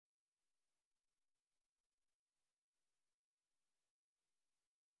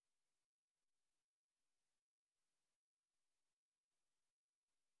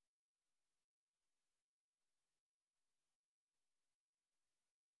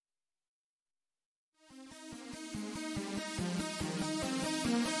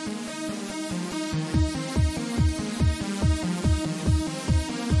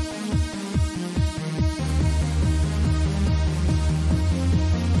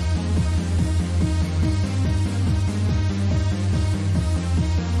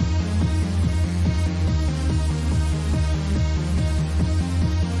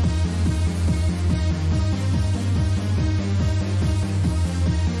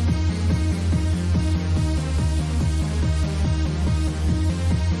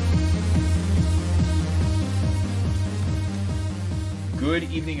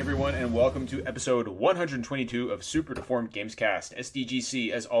Good evening, everyone, and welcome to episode 122 of Super Deformed Gamescast,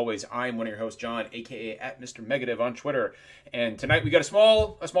 SDGC. As always, I'm one of your hosts, John, aka at Mr. Megadev on Twitter. And tonight we got a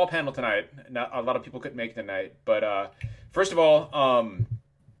small panel tonight. Not a lot of people couldn't make it tonight, but first of all,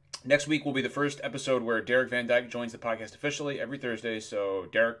 next week will be the first episode where Derek Van Dyke joins the podcast officially every Thursday. So,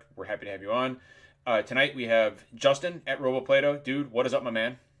 Derek, we're happy to have you on. Tonight we have Justin at RoboPlato. Dude, what is up, my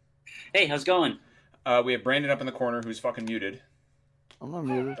man? Hey, how's it going? We have Brandon up in the corner, who's fucking muted. I'm not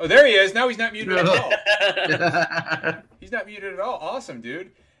muted. Oh, there he is. Now he's not muted at all. He's not muted at all. Awesome, dude.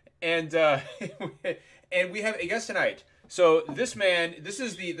 And and we have a guest tonight. So this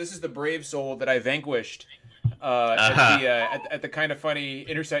is the brave soul that I vanquished at the Kind of Funny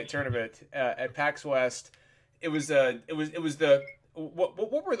Intersight tournament at PAX West. It was the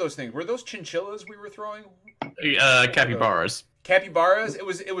what were those things? Were those chinchillas we were throwing? Capybaras. Capybaras.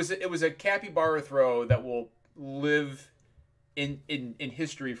 It was a capybara throw that will live in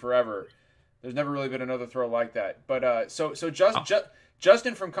history forever. There's never really been another throw like that. But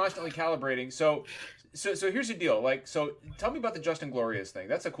Justin from Constantly Calibrating. So here's the deal. So tell me about the Justin Glorious thing.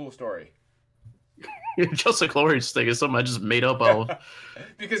 That's a cool story. Justin Glorious thing is something I just made up.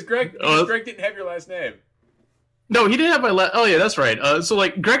 because Greg didn't have your last name. No, he didn't have my last. Oh yeah, that's right. So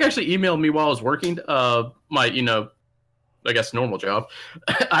Greg actually emailed me while I was working. My I guess normal job.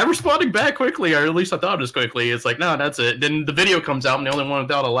 I responded back quickly, or at least I thought it was quickly. It's like, no, that's it. Then the video comes out, and they only want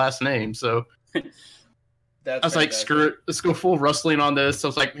without a last name. So I was like, screw it. Let's go full wrestling on this. So I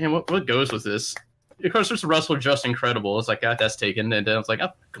was like, man, what goes with this? Of course, there's a wrestler just incredible. It's like, that's taken. And then I was like, oh,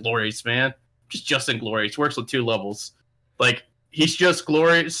 Glorious, man. Just Justin Glorious. Works with two levels. Like, he's just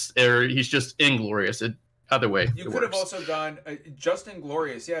glorious, or he's just inglorious. Either way, you could have also gone Justin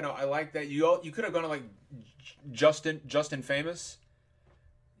Glorious. Yeah, no, I like that. You could have gone to like Justin Famous.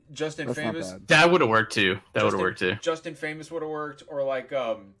 Justin That's Famous. That would have worked too. Justin Famous would have worked, or like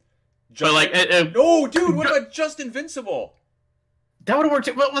Justin, but like no, dude. What about Justin Invincible? That would have worked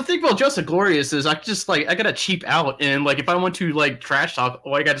too. Well, the thing about Justin Glorious is I gotta cheap out, and like if I want to like trash talk,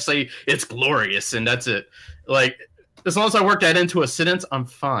 I gotta say it's glorious, and that's it. Like as long as I work that into a sentence, I'm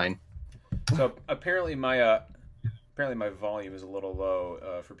fine. So apparently my volume is a little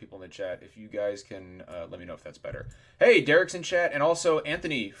low for people in the chat. If you guys can let me know if that's better. Hey, Derek's in chat, and also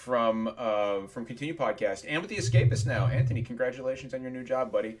Anthony from Continue Podcast, and with the Escapist now. Anthony, congratulations on your new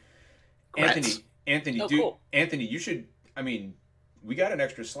job, buddy. Congrats. Anthony, Oh, dude, cool. Anthony, you should. I mean, we got an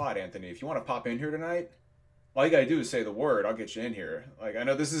extra slot, Anthony. If you want to pop in here tonight, all you gotta do is say the word. I'll get you in here. Like I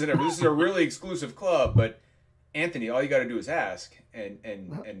know this is a really exclusive club, but Anthony, all you got to do is ask, and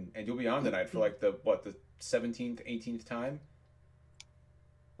you'll be on tonight for like the 17th, 18th time.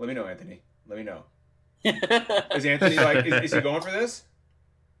 Let me know, Anthony. Let me know. Is Anthony like? Is he going for this?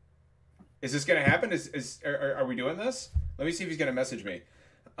 Is this gonna happen? Are we doing this? Let me see if he's gonna message me.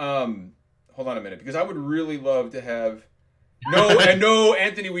 Hold on a minute, because I would really love to have. No,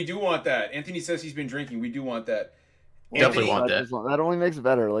 Anthony, we do want that. Anthony says he's been drinking. We do want that. Definitely want that. That only makes it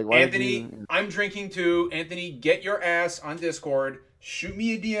better. Like, why Anthony, I'm drinking too. Anthony, get your ass on Discord. Shoot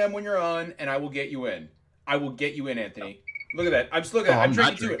me a DM when you're on, and I will get you in. I will get you in, Anthony. Look at that. I'm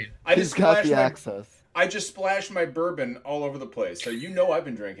drinking too. He's got the access. I just splashed my bourbon all over the place, so you know I've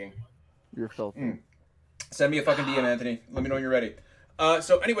been drinking. You're filthy. Send me a fucking DM, Anthony. Let me know when you're ready.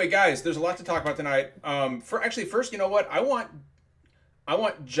 So anyway, guys, there's a lot to talk about tonight. First, you know what? I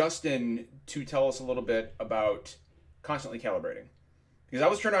want Justin to tell us a little bit about Constantly Calibrating, because I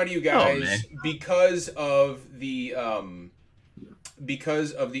was turned on to you guys because of the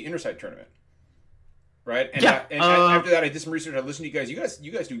Intersight tournament, right? And, yeah. After that, I did some research. I listened to you guys.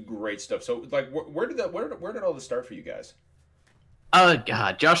 You guys do great stuff. So, like, where did all this start for you guys?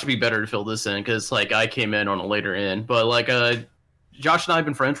 God, Josh would be better to fill this in because like I came in on a later end, but like Josh and I have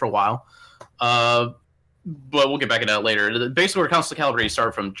been friends for a while. But we'll get back to that later. Basically, where Constantly Calibrating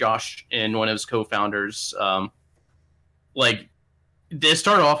started from Josh and one of his co-founders. Like, they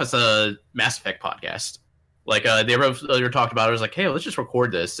started off as a Mass Effect podcast. Like, they were talked about it. It was like, hey, let's just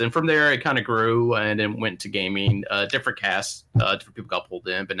record this. And from there, it kind of grew and then went to gaming. Different casts, different people got pulled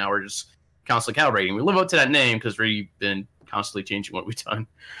in. But now we're just Constantly Calibrating. We live up to that name because we've been constantly changing what we've done.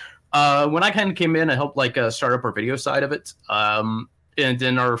 When I kind of came in, I helped, like, start up our video side of it. And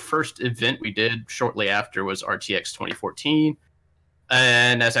then our first event we did shortly after was RTX 2014.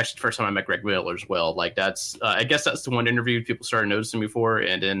 And that's actually the first time I met Greg Miller as well. Like that's, I guess that's the one interview people started noticing me for.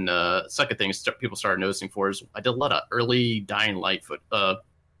 And then second thing people started noticing for is I did a lot of early Dying Light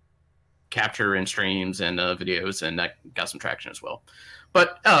capture and streams and videos, and that got some traction as well.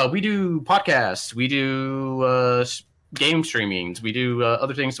 But we do podcasts, we do game streamings, we do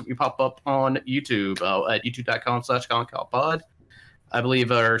other things that we pop up on YouTube at youtube.com/ConCalPod. I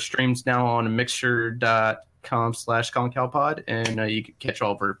believe our stream's now on mixer.com/ConcalPod, and you can catch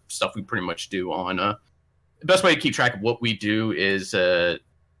all of our stuff we pretty much do on. The best way to keep track of what we do is, did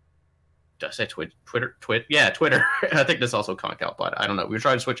I say Twitter? Yeah, Twitter. I think that's also ConcalPod. I don't know. We were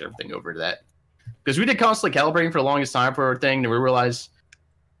trying to switch everything over to that. Because we did constantly calibrating for the longest time for our thing, and we realized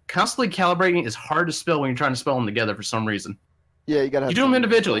constantly calibrating is hard to spell when you're trying to spell them together for some reason. Yeah, you gotta have You do them some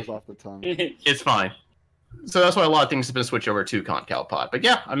individually. off the tongue. It's fine. So that's why a lot of things have been switched over to ConCalPod. But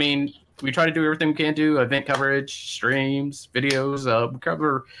yeah, I mean, we try to do everything we can do: event coverage, streams, videos. We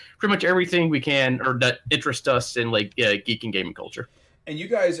cover pretty much everything we can, or that interests us in like geek and gaming culture. And you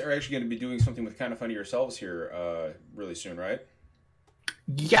guys are actually going to be doing something with Kind of Funny yourselves here really soon, right?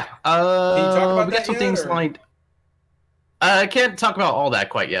 Yeah. Can you talk about we that got some yet, things or? lined. I can't talk about all that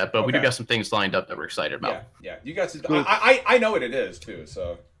quite yet, but we do Okay. got some things lined up that we're excited about. Yeah. You got to. Cool. I know what it is too.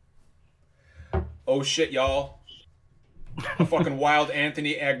 So. Oh shit, y'all! A fucking wild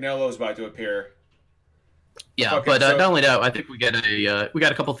Anthony Agnello is about to appear. Yeah, Fucking but so- not only that, I think we got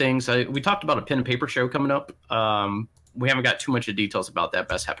a couple things. We talked about a pen and paper show coming up. We haven't got too much of details about that, but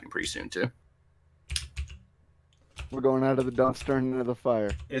that's happening pretty soon too. We're going out of the dumpster and into the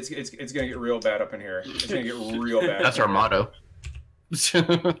fire. It's gonna get real bad up in here. It's gonna get real bad. That's up our in here.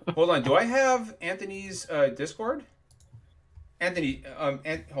 motto. Hold on. Do I have Anthony's Discord? Anthony,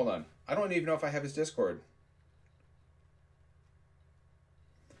 hold on. I don't even know if I have his Discord.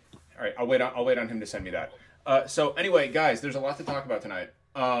 All right, I'll wait on him to send me that. So anyway, guys, there's a lot to talk about tonight.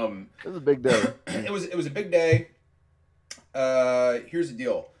 It was a big day. It was a big day. Here's the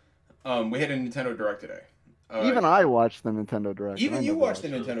deal. We had a Nintendo Direct today. Even I watched the Nintendo Direct. Even I you never watched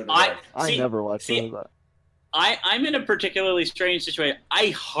the it. Nintendo I- Direct. I See- never watched see- any of that. I'm in a particularly strange situation. I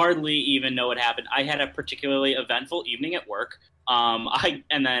hardly even know what happened. I had a particularly eventful evening at work.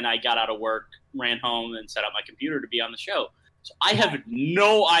 And then I got out of work, ran home, and set up my computer to be on the show. So I have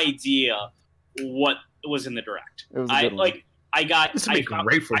no idea what was in the direct. It was a good one. This would be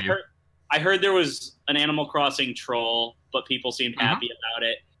great for you. I heard there was an Animal Crossing troll, but people seemed happy about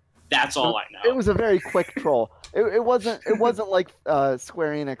it. That's all I know. It was a very quick troll. It wasn't like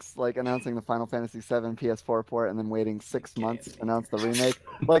Square Enix like announcing the Final Fantasy VII PS4 port and then waiting 6 months to announce the remake.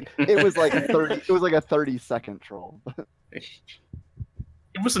 Like it was like 30. It was like a 30-second troll.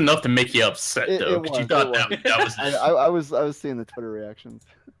 It was enough to make you upset It- though, it because you was, thought it that was. I was seeing the Twitter reactions.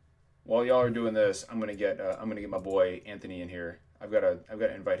 While y'all are doing this, I'm gonna get my boy Anthony in here. I've got to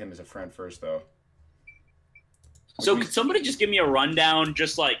invite him as a friend first though. So could somebody just give me a rundown,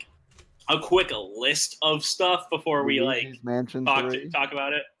 just like a quick list of stuff before we like Luigi's Mansion talk 3. talk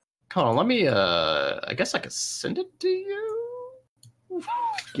about it? Hold on, let me. I guess I could send it to you.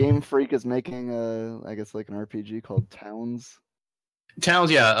 Game Freak is making I guess like an RPG called Towns.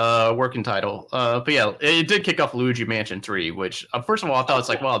 Towns, yeah, working title. But yeah, it did kick off Luigi Mansion 3, which first of all I thought it's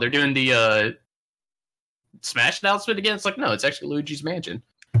like, wow, they're doing the Smash announcement again. It's like, no, it's actually Luigi's Mansion.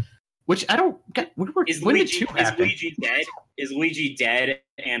 Which I don't get. When did Luigi, 2 happen? Luigi dead? Is Luigi dead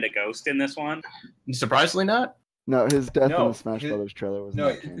and a ghost in this one? Surprisingly not. No, his death No, in the Smash his- Brothers trailer was No,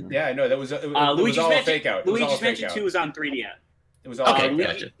 not canon. yeah, no, that was it was Luigi's all a Mansion, fake out. It was all a Luigi's fake Mansion out. 2 was on 3DS. It was all Okay, fake out.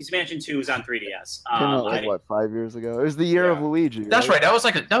 gotcha. Luigi's Mansion 2 was on 3DS. Came out like I- what 5 years ago? It was the year of Yeah. Luigi. That's right. That was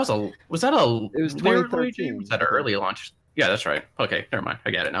like was that a It was later 2013. Luigi? Was that an early launch? Yeah, that's right. Okay, never mind.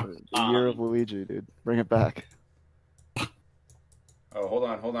 I get it now. The year of Luigi, dude. Bring it back. Oh, hold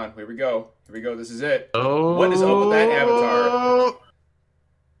on. Here we go. This is it. Oh, What is up with that avatar?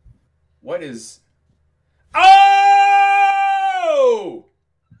 What is? Oh!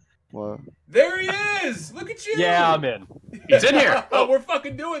 What? There he is! Look at you! Yeah, I'm in. He's in here. Oh, we're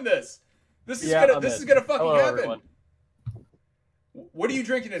fucking doing this. This is Yeah, gonna I'm this in. is gonna fucking Hello, happen. everyone. What are you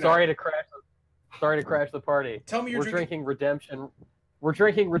drinking tonight? Sorry to crash the party. Tell me you're We're drinking Redemption. We're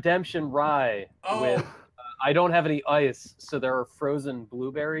drinking Redemption Rye Oh, with. I don't have any ice, so there are frozen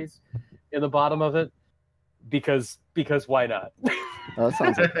blueberries in the bottom of it. Because why not? Oh, that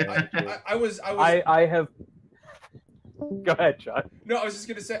sounds like I was I have. Go ahead, John. no, I was just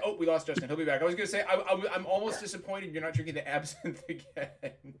gonna say. Oh, we lost Justin. He'll be back. I was gonna say I'm almost disappointed you're not drinking the absinthe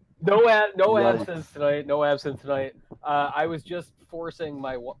again. No Right. absence tonight. No absence tonight. I was just forcing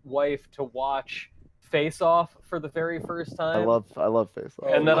my wife to watch Face Off for the very first time. I love Face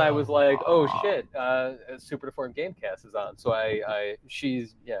Off. And then I was like, "Oh shit, Super Deformed Gamecast is on." So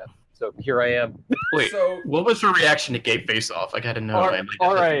So here I am. Wait, So what was her reaction to Gabe Face Off? I gotta know.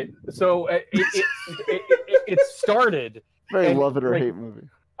 All right. So it started. Very and, love it or like, hate movie.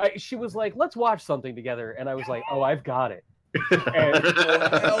 She was like, "Let's watch something together," and I was like, "Oh, I've got it."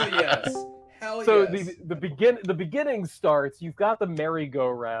 oh, hell yes. Hell So yes. the beginning starts. You've got the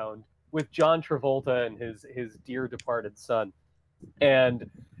merry-go-round with John Travolta and his dear departed son, and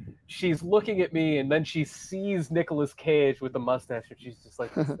she's looking at me, and then she sees Nicolas Cage with the mustache, and she's just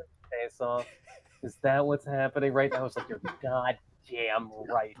like, Face Off. Is that what's happening right now? I was like, you're goddamn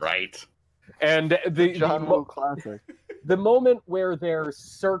right. Right. And John Woo classic. the moment where they're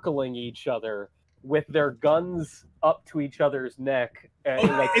circling each other with their guns up to each other's neck, and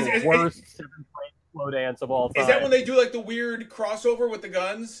like the worst seventh grade slow dance of all time. Is that when they do like the weird crossover with the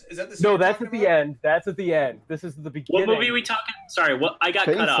guns? Is that the scene No, that's you're at talking the about? end. That's at the end. This is the beginning. What movie are we talking? Sorry, what I got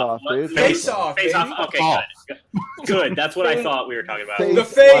Face cut off. Off, dude. Face Off, Face baby. Off. Okay, good. Good. That's what I thought we were talking about. Face The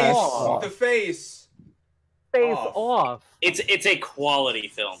face, Off. the face. Face Off. Off. It's a quality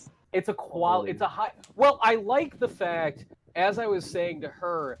film. It's a quality. It's a high. Well, I like the fact, as I was saying to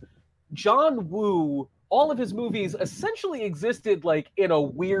her, John Woo. All of his movies essentially existed like in a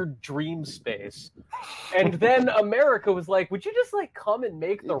weird dream space, and then America was like, "Would you just like come and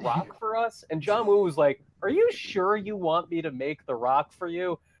make The Rock for us?" And John Woo was like, "Are you sure you want me to make The Rock for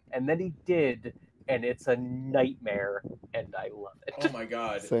you?" And then he did, and it's a nightmare, and I love it. Oh my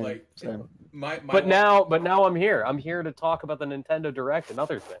god! Same, Like same. my But now I'm here. I'm here to talk about the Nintendo Direct and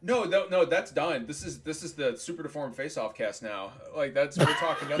other things. No, that's done. This is the Super Deformed Face Off cast now. Like we're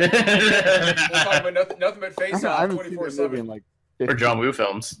talking nothing. We're talking about nothing but Face I Off haven't seen that movie 24/7. in like Or 50 John Woo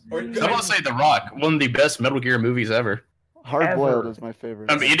films. Or- I want to say The Rock, one of the best Metal Gear movies ever. Hard Boiled Ever. is my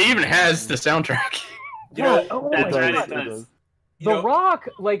favorite. I mean, it even has the soundtrack. You know, Oh That's my right, God. it does. you The know- Rock,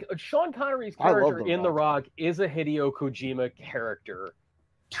 like Sean Connery's I love character The in The Rock. Rock is a Hideo Kojima character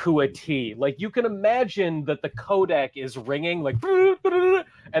to a T. Like you can imagine that the codec is ringing like,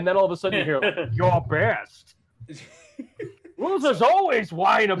 and then all of a sudden you hear like, your best. Losers always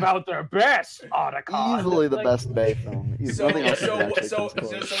whine about their best. Otacon. Easily the Like, best Bay film. So, Nothing else so, actually so, comes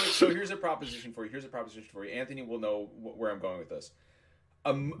so, close. so here's a proposition for you. Anthony will know where I'm going with this.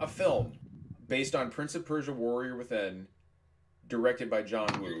 A film based on Prince of Persia: Warrior Within, directed by John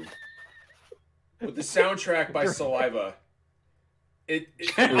Woo, with the soundtrack by Saliva. It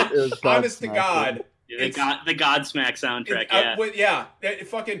was honest to Godsmack, God. The Godsmack soundtrack. Yeah.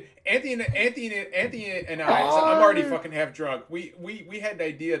 Fucking Anthony and I. I'm already fucking half drunk. We had the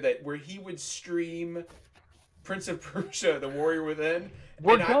idea that where he would stream Prince of Persia: The Warrior Within.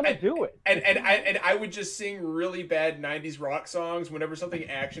 We're gonna do it. And I would just sing really bad '90s rock songs whenever something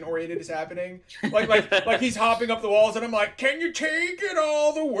action oriented is happening, like he's hopping up the walls, and I'm like, "Can you take it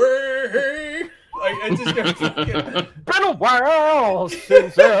all the way?" Like it's just gonna fucking. Been a while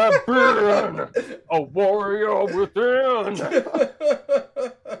since I've been a warrior within.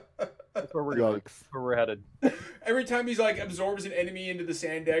 That's where we're going. Yikes. Where we're headed. Every time he's like absorbs an enemy into the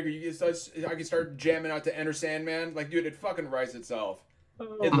sand dagger, I can start jamming out to Enter Sandman. Like, dude, it fucking writes itself.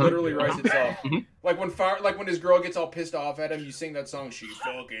 It literally writes itself. Like when his girl gets all pissed off at him, you sing that song. She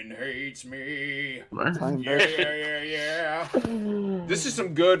fucking hates me. Time Yeah. This is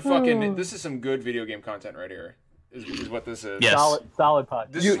some good fucking. This is some good video game content right here. Is what this is. Yes. Solid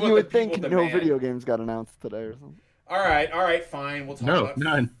punch. This You is what you the would think people no demand. video games got announced today or something. All right, fine. We'll talk No, about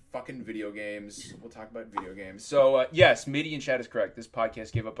none. fucking video games. We'll talk about video games. So yes, Midi and Chat is correct. This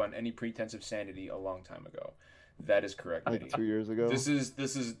podcast gave up on any pretense of sanity a long time ago. That is correct, Like Midi. 2 years ago. This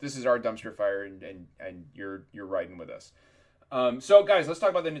is our dumpster fire, and you're riding with us. So guys, let's talk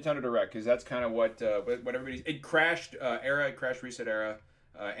about the Nintendo Direct because that's kind of what everybody's. It crashed it crashed reset era.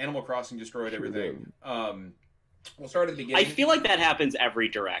 Animal Crossing destroyed Sure everything. We'll start at the beginning. I feel like that happens every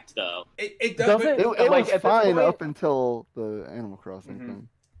direct though. It does. Does but- it? It Like, was at this fine point- up until the Animal Crossing Mhm.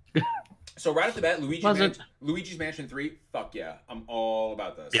 thing. So right at the bat, Was it? Luigi's Mansion 3. Fuck yeah, I'm all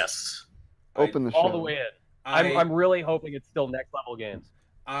about this. Yes. Open the show. All the way in. I'm really hoping it's still next level games.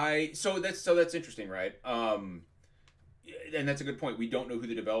 So that's interesting, right? And that's a good point. We don't know who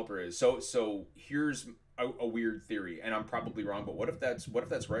the developer is. So here's a weird theory, and I'm probably wrong, but what if that's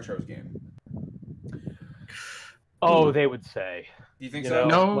Retro's game? Oh, they would say. Do you think You so?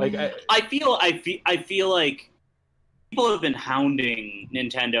 know, No. like I feel like people have been hounding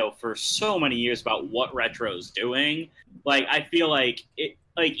Nintendo for so many years about what Retro's doing. Like I feel like it.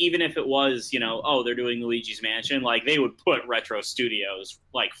 Like even if it was, they're doing Luigi's Mansion, like they would put Retro Studios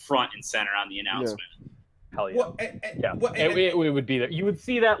like front and center on the announcement. hell yeah. What, Yeah, what- it would be there. You would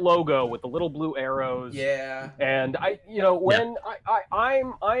see that logo with the little blue arrows. yeah. And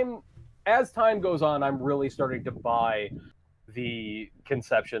I'm as time goes on, I'm really starting to buy the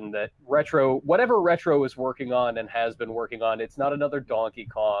conception that whatever Retro is working on and has been working on, it's not another Donkey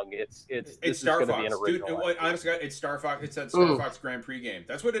Kong. This It's is Star going to Fox, be an dude. original. Honestly, it's Star Fox. It's that Star Ooh. Fox Grand Prix game.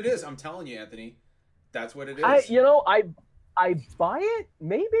 That's what it is. I'm telling you, Anthony. That's what it is. I buy it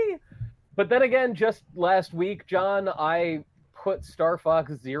maybe, but then again, just last week, John, I put Star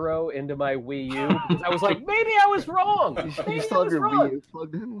Fox Zero into my Wii U because I was like, maybe I was wrong. You Maybe I still have was your wrong. Wii U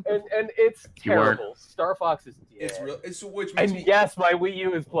plugged in? And it's You weren't. terrible. Star Fox is dead. It's real. It's which makes And me yes, my Wii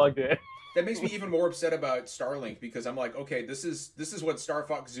U is plugged in. that makes me even more upset about Starlink because I'm like, okay, this is what Star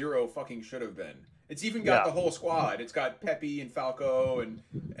Fox Zero fucking should have been. It's even got the whole squad. It's got Peppy and Falco, and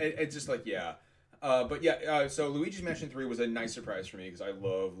it's just like, yeah. But yeah, so Luigi's Mansion 3 was a nice surprise for me because I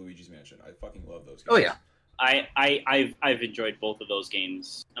love Luigi's Mansion. I fucking love those games. Oh yeah. I've enjoyed both of those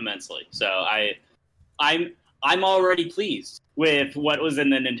games immensely. So I'm already pleased with what was in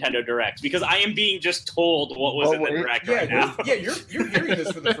the Nintendo Direct because I am being just told what was in the Direct right now. Yeah, you're hearing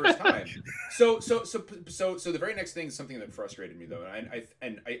this for the first time. So the very next thing is something that frustrated me though,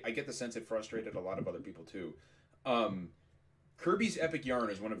 and I get the sense it frustrated a lot of other people too. Kirby's Epic Yarn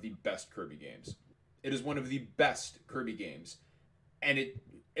is one of the best Kirby games. It is one of the best Kirby games, and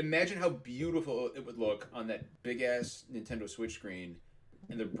imagine how beautiful it would look on that big ass Nintendo Switch screen,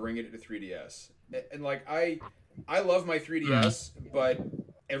 and then bring it to 3DS. And like I love my 3DS, but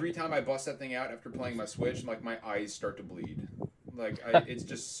every time I bust that thing out after playing my Switch, like my eyes start to bleed. Like it's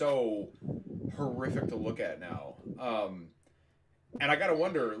just so horrific to look at now. And I gotta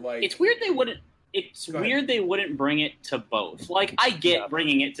wonder, like, it's weird they wouldn't. It's weird they wouldn't bring it to both. Like I get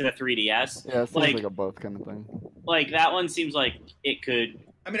bringing it to the 3DS. Yeah, it seems like a both kind of thing. Like that one seems like it could.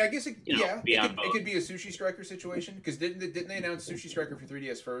 I mean, I guess it could be a Sushi Striker situation because didn't they announce Sushi Striker for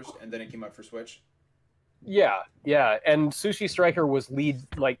 3DS first and then it came out for Switch? Yeah, and Sushi Striker was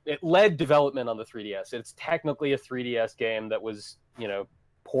it led development on the 3DS. It's technically a 3DS game that was,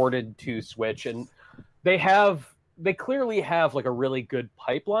 ported to Switch, and they clearly have like a really good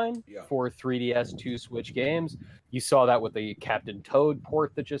pipeline for 3DS to Switch games. You saw that with the Captain Toad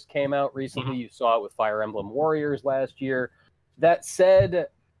port that just came out recently. You saw it with Fire Emblem Warriors last year. That said,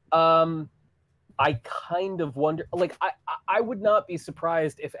 I kind of wonder, like, I would not be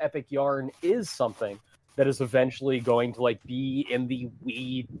surprised if Epic Yarn is something that is eventually going to like be in the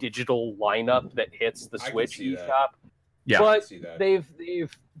Wii digital lineup that hits the Switch eShop. Yeah, but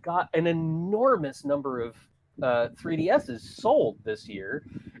they've got an enormous number of 3DSs sold this year,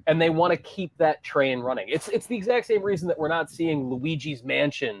 and they want to keep that train running. It's the exact same reason that we're not seeing Luigi's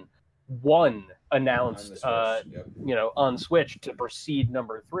Mansion 1 announced on Switch to precede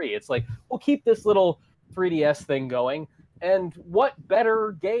number 3. It's like, we'll keep this little 3DS thing going, and what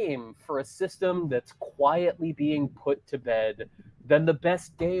better game for a system that's quietly being put to bed than the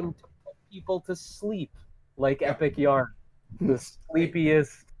best game to put people to sleep, like Epic Yarn, the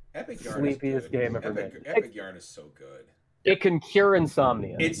sleepiest game ever made. Epic Yarn is so good. It can cure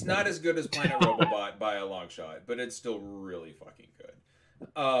insomnia. It's not as good as Planet Robobot by a long shot, but it's still really fucking good.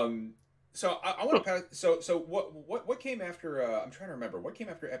 So I want to pass. So what came after? I'm trying to remember what came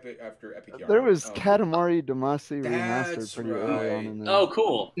after Epic Yarn. There was Katamari Damacy remastered pretty early on in there. Oh,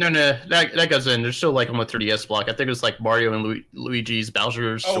 cool. No, that goes in. There's still like on the 3DS block. I think it was like Mario and Luigi's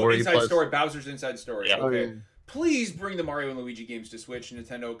Bowser's Story. Inside Story. Bowser's Inside Story. Yeah. Okay. Oh, yeah. Please bring the Mario and Luigi games to Switch,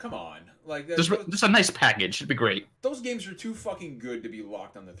 Nintendo. Come on, like there's a nice package. It'd be great. Those games are too fucking good to be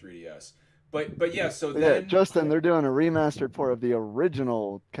locked on the 3DS. But yeah, so then Justin, they're doing a remastered port of the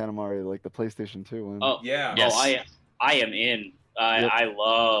original Katamari, like the PlayStation 2 one. Oh yeah. Yes. Oh, I am in. I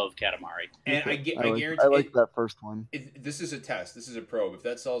love Katamari. And I guarantee I like that first one. This is a test. This is a probe. If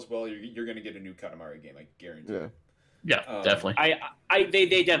that sells well, you're going to get a new Katamari game. I guarantee. Yeah. Yeah, definitely.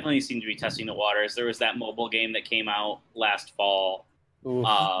 They definitely seem to be testing the waters. There was that mobile game that came out last fall.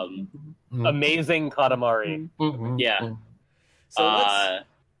 Amazing Katamari. Yeah. So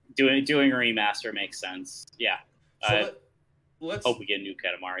doing a remaster makes sense. Yeah. So let's hope we get a new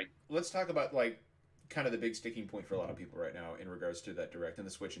Katamari. Let's talk about like kind of the big sticking point for a lot of people right now in regards to that Direct and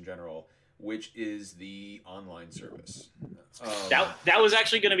the Switch in general, which is the online service. That was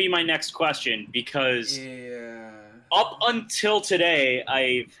actually going to be my next question because up until today,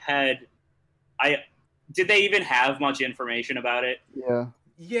 did they even have much information about it? Yeah.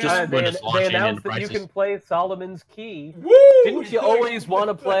 Yeah, they announced that you can play Solomon's Key. Woo! Didn't you always want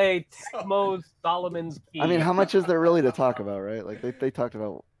to play Tecmo's Solomon's Key? I mean, how much is there really to talk about, right? Like they talked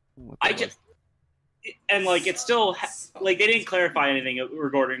about. And like it's still like they didn't clarify anything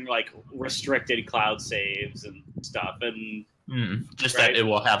regarding like restricted cloud saves and stuff, and just that it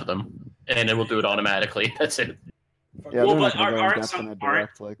will have them and it will do it automatically. That's it. Yeah, well, but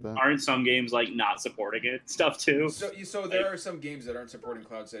aren't some games like not supporting it stuff too? So there are some games that aren't supporting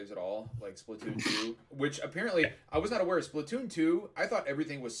cloud saves at all, like Splatoon 2, which apparently I was not aware of. Splatoon 2, I thought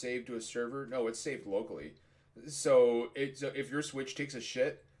everything was saved to a server. No, it's saved locally. So if your Switch takes a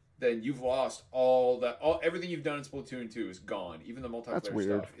shit, then you've lost all everything you've done in Splatoon 2 is gone. Even the That's multiplayer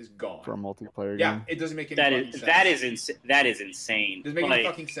weird stuff is gone. for a multiplayer Yeah, game. it doesn't make any That fucking is sense. that is insane. Doesn't make Like, any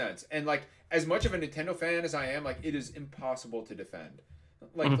fucking sense. And like, as much of a Nintendo fan as I am, like, it is impossible to defend.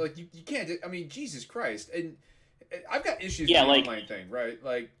 Like, like you can't. I mean, Jesus Christ. And I've got issues Yeah, with the like- online thing, right?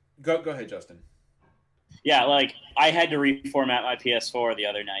 Like, go ahead, Justin. Yeah, like I had to reformat my PS4 the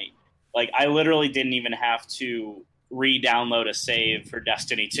other night. Like I literally didn't even have to re-download a save for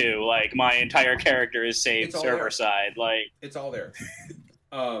Destiny 2. Like my entire character is saved It's all server there. side. Like It's all there.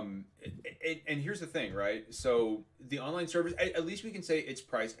 And here's the thing, right? So the online service, at least we can say it's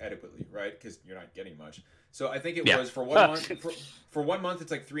priced adequately, right? Because you're not getting much. So I think it Yeah. was for 1 month. For 1 month,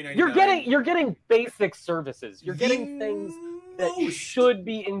 it's like $3.99. You're getting basic services. You're getting things that most- should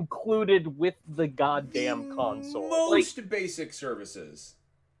be included with the goddamn console. Like, Most basic services.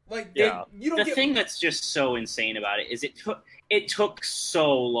 Like Yeah. you don't the get thing that's just so insane about it is it took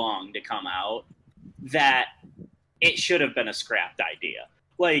so long to come out that it should have been a scrapped idea.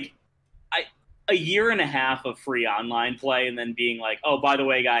 Like a year and a half of free online play and then being like, oh, by the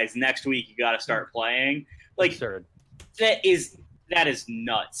way, guys, next week you got to start playing. Like absurd. that is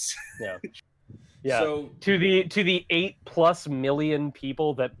nuts. Yeah. Yeah. So To the 8+ million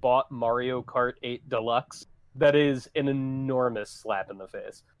people that bought Mario Kart 8 Deluxe, that is an enormous slap in the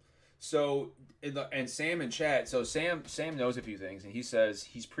face. So, and Sam in chat. So Sam knows a few things, and he says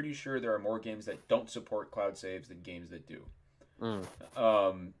he's pretty sure there are more games that don't support cloud saves than games that do. And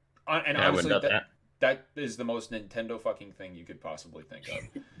I honestly, wouldn't know that is the most Nintendo fucking thing you could possibly think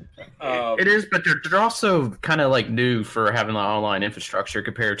of. It is, but they're also kind of like new for having the online infrastructure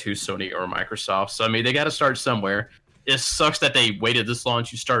compared to Sony or Microsoft. So I mean, they got to start somewhere. It sucks that they waited this long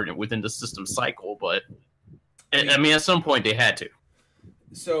to start it within the system cycle, but I mean, at some point they had to.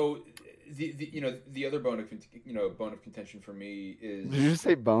 So the other bone of contention for me is Did you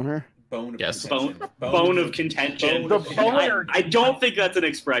say boner? bone of Yes. contention. Bone of contention. Bone of The contention. boner- I don't think that's an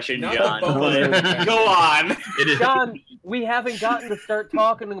expression, Not the John. bone But of contention. go on. It is. John, we haven't gotten to start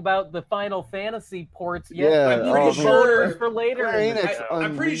talking about the Final Fantasy ports yet. Yeah, I'm pretty We'll sure- sure for later. Square in the Enix show.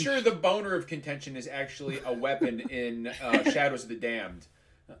 I'm pretty Unleashed. sure the boner of contention is actually a weapon in Shadows of the Damned.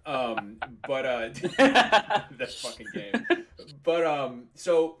 But that fucking game. But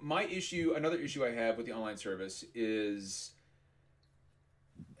so another issue I have with the online service is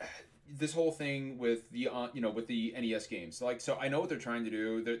this whole thing with the with the NES games. So I know what they're trying to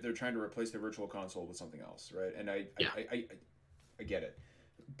do. They're trying to replace the virtual console with something else, right? And I get it.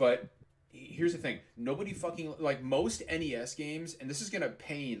 But here's the thing. Nobody fucking like most NES games, and this is going to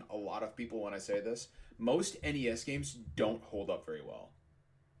pain a lot of people when I say this. Most NES games don't hold up very well.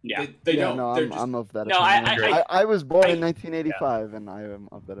 Yeah. They Yeah, don't. no, They're I'm of that No, opinion. I was born in I- 1985, and I am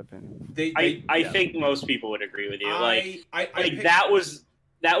of that opinion. I think most people would agree with you. Like I picked- that was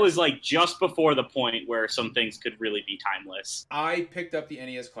like just before the point where some things could really be timeless. I picked up the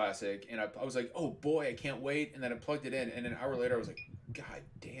NES Classic, and I was like, oh boy, I can't wait. And then I plugged it in, and an hour later, I was like, God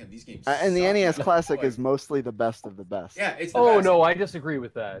damn, these games. And the suck. NES Classic Boy. is mostly the best of the best. Yeah, it's the Oh best. no, I disagree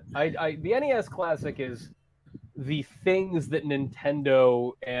with that. The NES Classic is the things that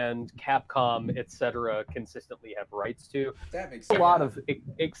Nintendo and Capcom, etc., consistently have rights to. That makes A sense. lot of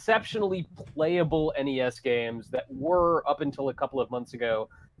exceptionally playable NES games that were, up until a couple of months ago,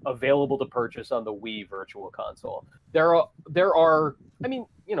 available to purchase on the Wii Virtual Console. There are. I mean,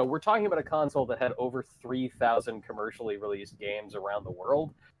 we're talking about a console that had over 3,000 commercially released games around the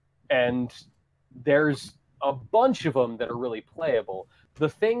world, and there's a bunch of them that are really playable. The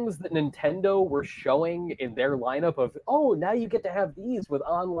things that Nintendo were showing in their lineup of, oh, now you get to have these with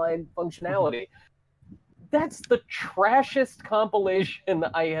online functionality. That's the trashiest compilation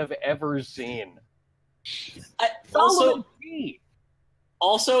I have ever seen. Also, G.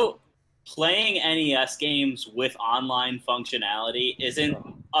 playing NES games with online functionality isn't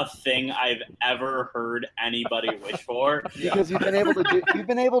a thing I've ever heard anybody wish for. Because you've been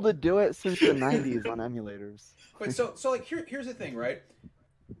able to do it since the 90s on emulators. But so like here's the thing, right?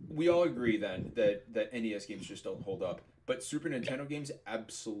 We all agree then that NES games just don't hold up, but Super Nintendo games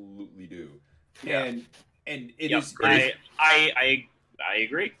absolutely do. Yeah. And it Yep, is I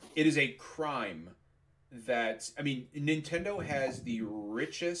agree. it is a crime that Nintendo has the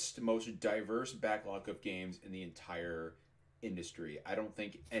richest, most diverse backlog of games in the entire industry. I don't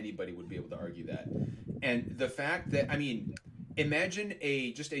think anybody would be able to argue that. And the fact that imagine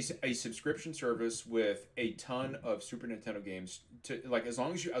a subscription service with a ton of Super Nintendo games to like as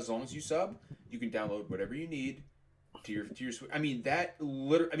long as you sub, you can download whatever you need to your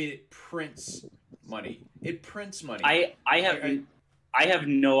it prints money. It prints money. I have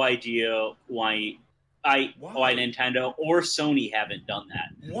no idea why why Nintendo or Sony haven't done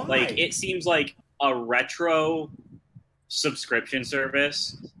that. Why? Like, it seems like a retro subscription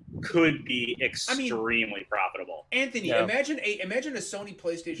service could be extremely profitable. Anthony, imagine a Sony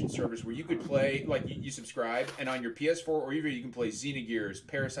PlayStation service where you could play, like, you subscribe, and on your PS4 or even you can play Xenogears,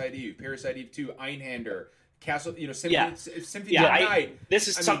 Parasite Eve 2, Einhander, Castle, Symphony of Night. This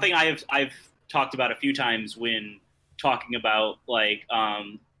is something I've talked about a few times when talking about like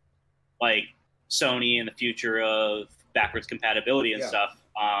Sony and the future of backwards compatibility and stuff.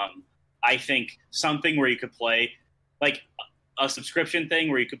 I think something where you could play like a subscription thing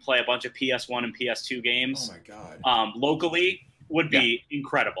where you could play a bunch of PS1 and PS2 games. Oh my god! Locally would be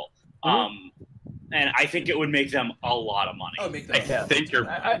incredible. Mm-hmm. And I think it would make them a lot of money. Oh, make them.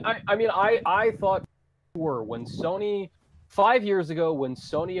 I thought when Sony 5 years ago when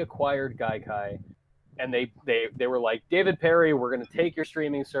Sony acquired Gaikai, and they were like, David Perry, we're going to take your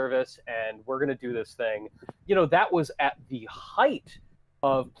streaming service and we're going to do this thing. That was at the height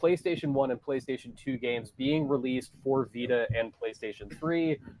of PlayStation 1 and PlayStation 2 games being released for Vita and PlayStation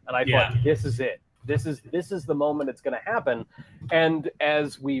 3, and I thought, this is it. This is the moment it's going to happen. And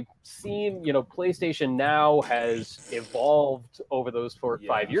as we've seen, PlayStation Now has evolved over those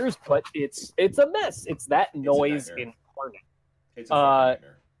 5 years, but it's a mess. It's that noise incarnate. It's a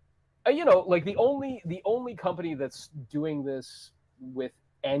like the only company that's doing this with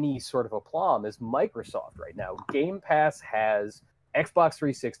any sort of aplomb is Microsoft right now. Game Pass has Xbox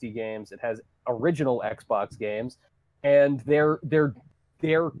 360 games, it has original Xbox games, and they're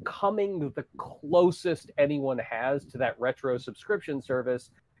coming the closest anyone has to that retro subscription service.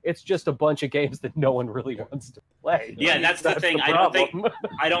 It's just a bunch of games that no one really wants to play. Yeah, that's the thing. I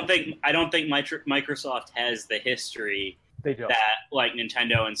don't think Microsoft has the history they don't. that like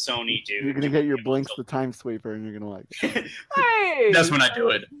Nintendo and Sony do. You're gonna get your Blinks the Time Sweeper, and you're gonna like it. Hey! That's when I do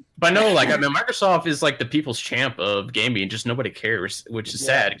it. But no, Microsoft is like the people's champ of gaming, just nobody cares, which is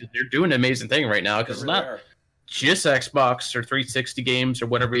sad because they're doing an amazing thing right now because it's not just Xbox or 360 games or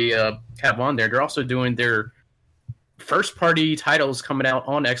whatever you have on there. They're also doing their first party titles coming out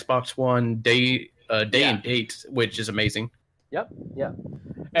on Xbox One day and date, which is amazing. Yep. Yeah.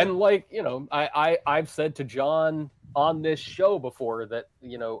 And I've said to John on this show before that,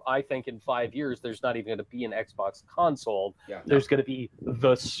 I think in 5 years, there's not even going to be an Xbox console. Yeah. There's going to be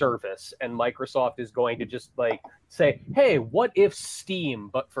the service, and Microsoft is going to just say, hey, what if Steam,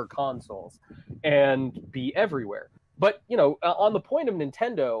 but for consoles, and be everywhere. But, on the point of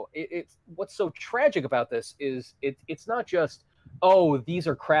Nintendo, it's what's so tragic about this is it's not just, oh, these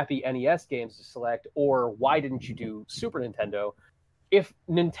are crappy NES games to select, or why didn't you do Super Nintendo? If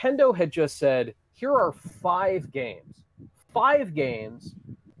Nintendo had just said, here are 5 games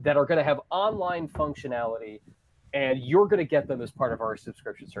that are going to have online functionality, and you're going to get them as part of our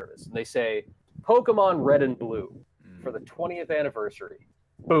subscription service. And they say, Pokemon Red and Blue for the 20th anniversary.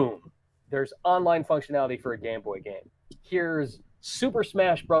 Boom. There's online functionality for a Game Boy game. Here's Super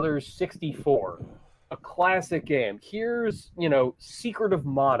Smash Bros. 64, a classic game. Here's, Secret of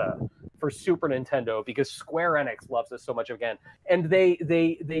Mana for Super Nintendo because Square Enix loves this so much again. And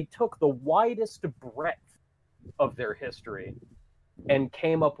they took the widest breadth of their history and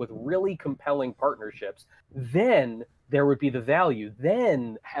came up with really compelling partnerships. Then there would be the value.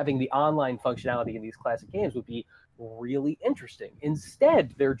 Then having the online functionality in these classic games would be really interesting.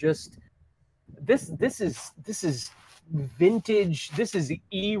 Instead, they're just this is vintage. This is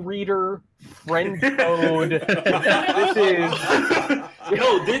e-reader friend code.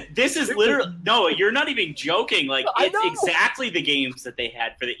 This is literally no. You're not even joking. Like it's exactly the games that they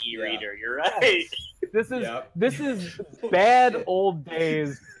had for the e-reader. You're right. This is bad old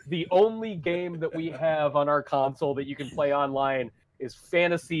days. The only game that we have on our console that you can play online is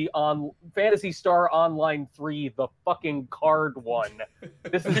Phantasy Star Online 3, the fucking card one.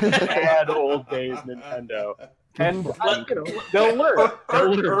 This is bad old days, Nintendo. And they'll learn.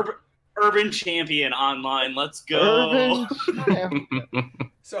 Urban Champion Online, let's go.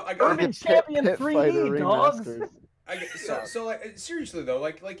 Urban Champion 3D, dogs. Seriously though,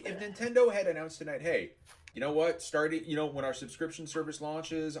 like if Nintendo had announced tonight, hey, you know what? Starting, when our subscription service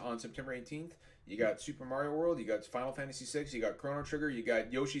launches on September 18th, you got Super Mario World, you got Final Fantasy VI, you got Chrono Trigger, you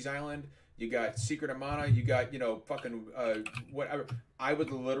got Yoshi's Island, you got Secret of Mana, you got whatever. I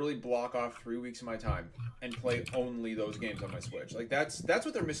would literally block off 3 weeks of my time and play only those games on my Switch. Like that's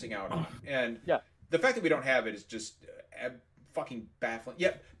what they're missing out on. And the fact that we don't have it is just fucking baffling.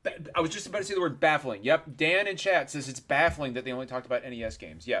 Yep, I was just about to say the word baffling. Yep, Dan in chat says it's baffling that they only talked about NES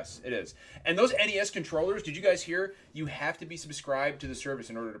games. Yes, it is. And those NES controllers, did you guys hear? You have to be subscribed to the service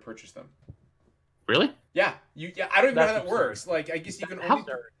in order to purchase them. Really? Yeah. I don't even know how that works. Like, I guess you can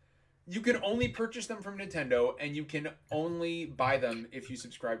only. You can only purchase them from Nintendo, and you can only buy them if you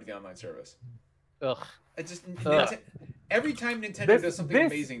subscribe to the online service. Ugh. It just Ugh. every time Nintendo This- does something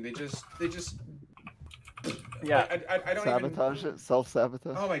this- amazing, they just Yeah. I don't Sabotage even. it,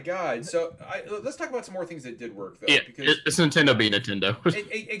 self-sabotage. Oh my god! So let's talk about some more things that did work though, Yeah, because it's Nintendo being Nintendo.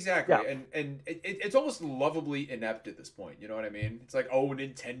 exactly, Yeah. and it's almost lovably inept at this point. You know what I mean? It's like, oh,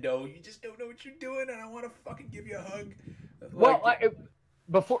 Nintendo, you just don't know what you're doing, and I want to fucking give you a hug. Well, Like,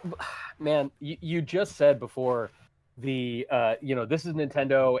 before, man, you just said before the this is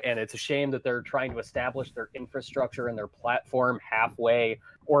Nintendo, and it's a shame that they're trying to establish their infrastructure and their platform halfway,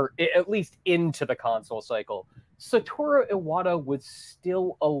 or at least into the console cycle. Satoru Iwata was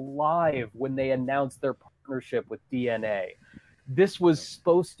still alive when they announced their partnership with DNA. This was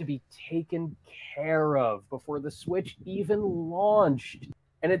supposed to be taken care of before the Switch even launched,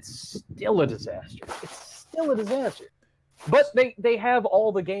 and it's still a disaster. It's still a disaster. But they have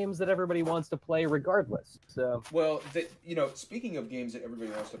all the games that everybody wants to play regardless. So well, speaking of games that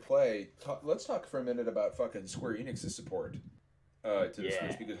everybody wants to play, let's talk for a minute about fucking Square Enix's support to the Yeah.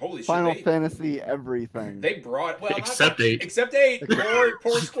 Switch, because holy Final shit, Fantasy everything. they brought Except 8. except 8.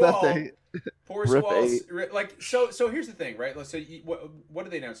 Poor Squall. Except 8. Poor Rip Squall. 8. Like so here's the thing, right? Let's say what did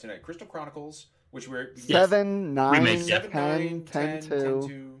they announce tonight? Crystal Chronicles, which were 7, 9, Remake, 7, 10, 10, 2,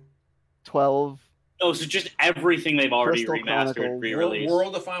 2. 12. Oh, so just everything they've already Crystal remastered, Chronicles, re-released.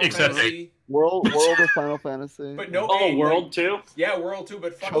 World of Final Except Fantasy. World of Final Fantasy. But no Oh, 8, World like, too. yeah, World 2,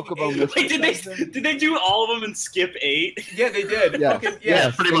 but fucking Chocobo 8. Mystery Wait, did they do all of them and skip 8? Yeah, they did. Yeah. Fucking,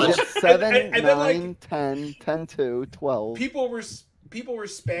 Yeah, pretty much. 7, And then, 9, 10, 10, 2, 12. people were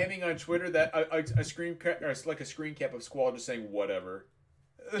spamming on Twitter that a screen cap, or like a screen cap of Squall just saying whatever.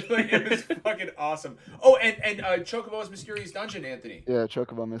 Like, it was fucking awesome. Oh, and Chocobo's Mysterious Dungeon, Anthony. Yeah,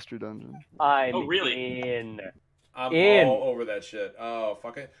 Chocobo Mystery Dungeon. I'm Oh, really? in. I'm In. all over that shit. Oh,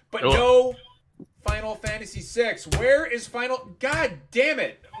 fuck it. But Oh. no Final Fantasy VI. Where is Final? God damn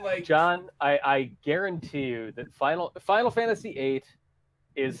it! Like, John, I guarantee you that Final Fantasy VIII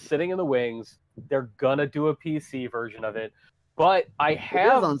is sitting in the wings. They're gonna do a PC version of it, but I It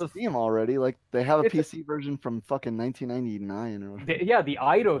have is on the Steam already. Like they have a It's a- PC version from fucking 1999 or whatever. the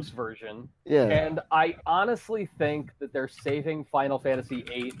Eidos version, Yeah. and I honestly think that they're saving Final Fantasy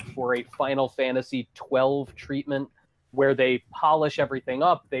VIII for a Final Fantasy 12 treatment where they polish everything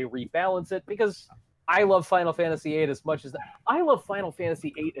up, they rebalance it, because I love Final Fantasy VIII as much as I love Final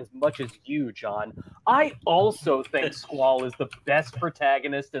Fantasy VIII as much as you, John. I also think Squall is the best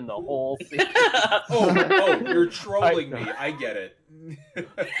protagonist in the whole series. you're trolling me. I get it.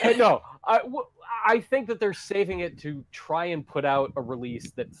 No, I think that they're saving it to try and put out a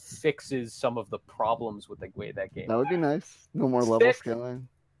release that fixes some of the problems with the way that game. That would be nice. No more level Six. scaling.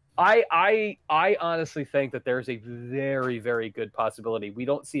 I honestly think that there's a very, very good possibility we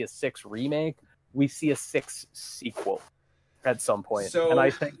don't see a 6 remake, we see a 6 sequel at some point. So, and I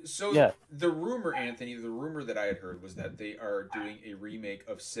think yeah. the rumor, Anthony, the rumor that I had heard was that they are doing a remake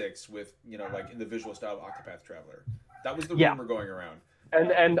of 6 with, like in the visual style of Octopath Traveler. That was the Yeah. rumor going around.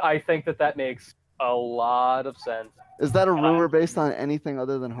 and I think that makes a lot of sense. Is that a rumor based on anything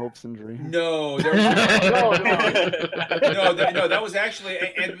other than hopes and dreams? No, there was no. That was actually,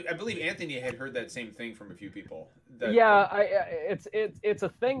 and I believe Anthony had heard that same thing from a few people. Yeah, it's a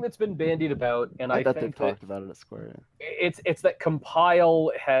thing that's been bandied about, and I bet they've think that talked about it at Square. Yeah. it's that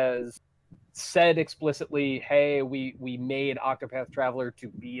Compile has said explicitly, hey, we made Octopath Traveler to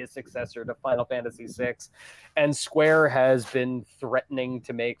be a successor to Final Fantasy VI, and Square has been threatening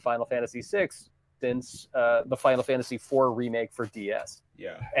to make Final Fantasy VI since the Final Fantasy IV remake for DS.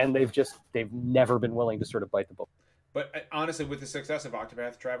 Yeah. And they've never been willing to sort of bite the bullet. But honestly, with the success of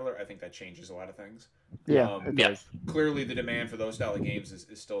Octopath Traveler, I think that changes a lot of things. Yeah, it yeah. does. Clearly, the demand for those style of games is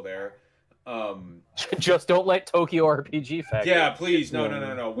still there. Just don't let Tokyo RPG Factory. Yeah, please, no.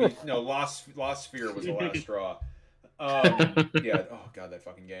 Lost Sphere was the last straw. Yeah. Oh god, that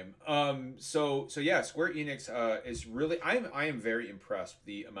fucking game. So yeah, Square Enix is really. I am very impressed with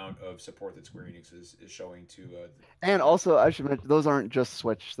the amount of support that Square Enix is showing to. And also, I should mention, those aren't just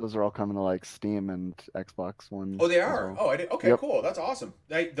Switch. Those are all coming to like Steam and Xbox One. Oh, they as are. well. Oh, I did. Okay, Yep. cool. That's awesome.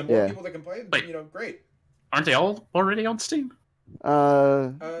 The more Yeah. people that can play, Wait. great. Aren't they all already on Steam?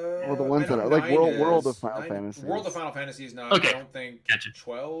 Well, the ones I that know are like 9 World of is. Final Fantasy. World of is. Final Fantasy is not. Okay. I don't think Gotcha.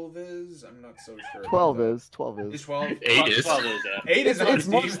 12 is. I'm not so sure. 12 about is. 12 that. is. Is 12? 8 is. 12 is, yeah. 8 is on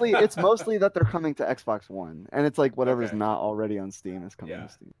Steam. It's mostly that they're coming to Xbox One, and it's like whatever's Okay. not already on Steam is coming Yeah.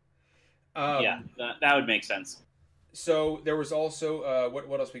 to Steam. Yeah, that would make sense. So there was also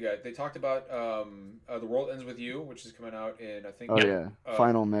what else we got? They talked about The World Ends With You, which is coming out in I think Oh yeah,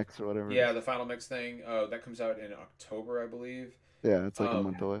 Final Mix or whatever. yeah, the Final Mix thing that comes out in October, I believe. Yeah, it's like a Um,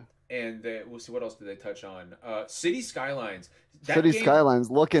 month away. and we'll see what else did they touch on. City Skylines. City Skylines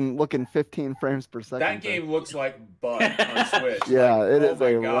looking 15 frames per second. That game looks like butt on Switch. Yeah, like, it is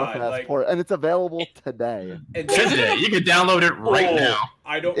a God, rough-ass port, and it's available today. Today, you can download it right now.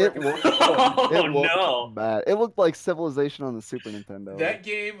 I don't It recommend looked, Oh, it looked no. bad. It looked like Civilization on the Super Nintendo. That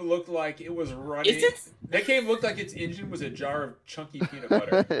game looked like it was running. Is it? That game looked like its engine was a jar of chunky peanut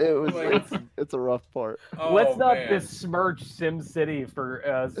butter. it was. Like- It's a rough port. Oh, Let's not man. besmirch SimCity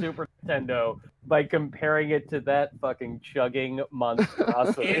for Super Nintendo by comparing it to that fucking chugging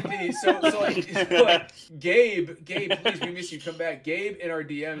monstrosity. Anthony, so like, Gabe, please, we miss you. Come back. Gabe in our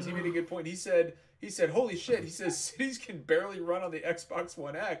DMs, he made a good point. He said, holy shit. He says cities can barely run on the Xbox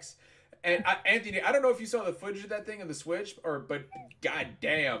One X. And Anthony, I don't know if you saw the footage of that thing on the Switch, but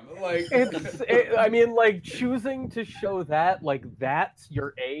goddamn, like I mean, like choosing to show that, like that's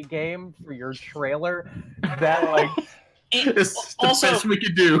your A game for your trailer. That like It's the Also- best we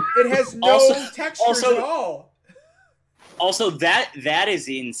could do. it has no textures at all. Also, that is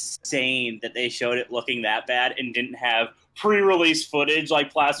insane that they showed it looking that bad and didn't have pre-release footage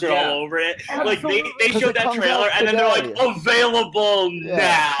like plastered Yeah. all over it. Like Absolutely. they 'Cause showed it that comes trailer out and then they're like today. available Yeah.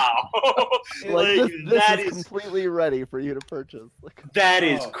 now. Like like this that is is completely ready for you to purchase. Like, that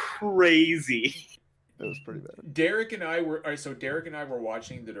is Oh. crazy. it was pretty bad. Derek and I were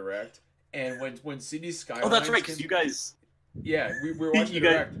watching the direct, and when City Skylines. Oh, that's right, because you guys. Yeah, we were watching the You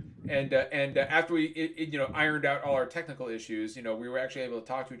got- direct, and after we ironed out all our technical issues, we were actually able to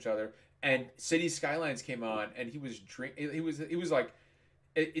talk to each other. And City Skylines came on, and he was He was like,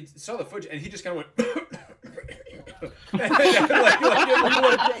 it saw the footage, and he just kind of went. If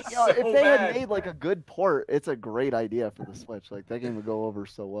they had made like a good port, it's a great idea for the Switch. Like that game would go over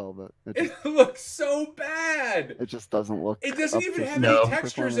so well, but It looks so bad. it just doesn't look. It doesn't up even to have No. any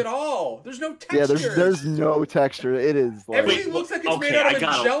textures at all. There's no Yeah, textures. there's no texture. It is like Everything looks like it's okay, made out I of a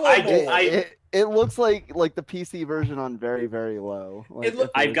gotta- Jello I- mold. it looks like the PC version on very very low. Like, It look-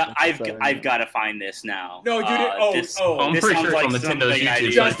 if I've got was I've setting. I've got to find this now. No, dude, this I'm this pretty sounds sure like it's on Nintendo's something I YouTube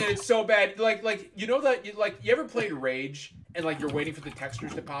need. site. Justin, it's so bad. Like you know that you ever played Rage and like you're waiting for the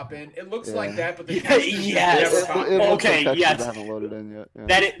textures to pop in. It looks Yeah. like that, but the Yeah, textures yes. never It, pop it in. looks Okay, like textures yes. that haven't loaded in yet.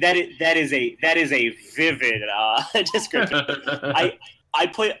 Yeah. That is a vivid description.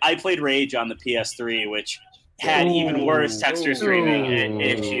 I played Rage on the PS3, which had even worse texture streaming Ooh.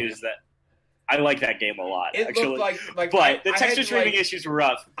 issues. That I like that game a lot, It actually. looked like But the I had texture to, streaming like, issues were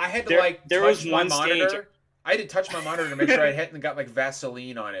rough. I had to there touch was my one stage- monitor. I had to touch my monitor to make sure I hadn't got like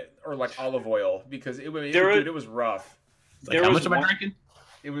Vaseline on it or like olive oil because it was rough. Like, There how was much am I one- drinking?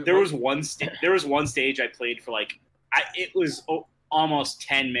 There was There was one stage I played for it was almost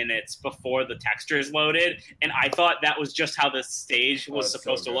 10 minutes before the textures loaded, and I thought that was just how the stage was that's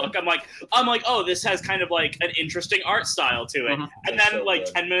supposed so to good. look. I'm like, oh, this has kind of like an interesting art style to it. Mhm. And That's then so like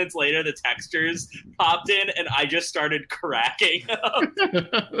good. 10 minutes later, the textures popped in, and I just started cracking.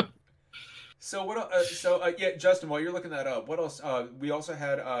 So what? Yeah, Justin. While you're looking that up, what else? We also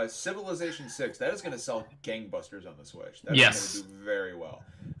had Civilization 6. That is going to sell gangbusters on the Switch. That Yes. is going to do very well.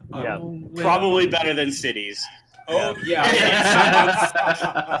 Yeah. Probably better than Cities. Oh yeah.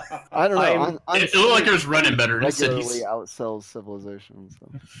 I don't know. I'm- It looked like it was running better in regularly cities. outsells Civilization.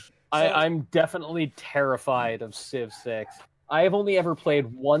 So. I'm definitely terrified of Civ 6. I have only ever played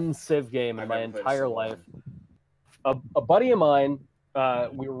one Civ game in I've my never played a entire single life. one. A buddy of mine,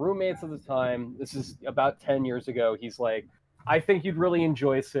 we were roommates at the time. This is about 10 years ago. He's like, I think you'd really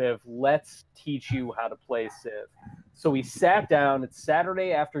enjoy Civ. Let's teach you how to play Civ. So we sat down. It's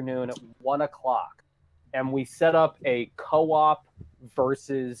Saturday afternoon at 1 o'clock. And we set up a co-op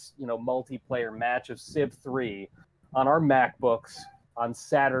versus, multiplayer match of Civ 3 on our MacBooks on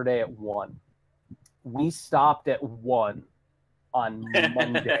Saturday at 1. We stopped at 1 on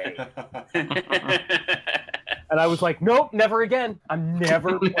Monday. And I was like, nope, never again. I'm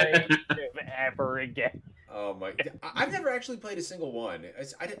never playing Civ ever again. Oh my! I've never actually played a single one.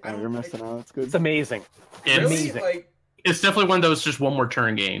 I You're don't. missing out. It's good. It's amazing. It's, Really? amazing. Like, it's definitely one of those just one more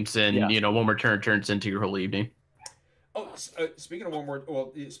turn games, and Yeah. one more turn turns into your whole evening. speaking of one more.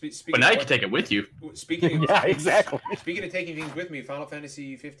 Well, speaking. But now of you can take it with you. Speaking. Of, Yeah, exactly. Speaking of taking things with me, Final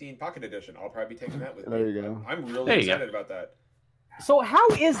Fantasy 15 Pocket Edition. I'll probably be taking that with me. There you go. I'm really There you go. excited about that. So how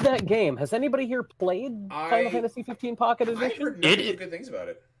is that game? Has anybody here played Final I- Fantasy 15 Pocket I've Edition? heard nothing It- but good things about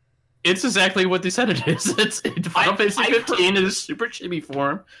it. It's exactly what they said it is. It's Final Fantasy I've 15 in a super chibi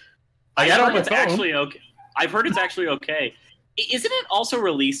form. I I've got it on heard my it's phone. actually okay. I've heard it's actually okay. Isn't it also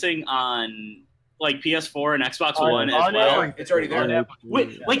releasing on like PS4 and Xbox One as on well? everything. It's already there. On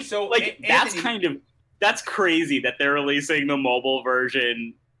Wait, like So, that's Anthony- kind of that's crazy that they're releasing the mobile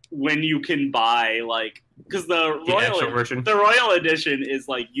version when you can buy like because the extra version. Royal Edition is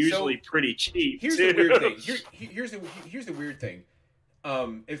like usually pretty cheap. Here's too. the weird thing. Here's the weird thing.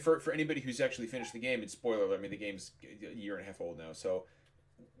 And for anybody who's actually finished the game, it's spoiler alert. I mean, the game's a year and a half old now, so.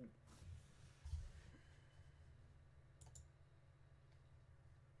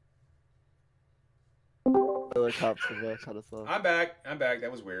 I'm back.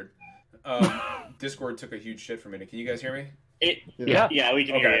 That was weird. Discord took a huge shit for a minute. Can you guys hear me? Yeah, we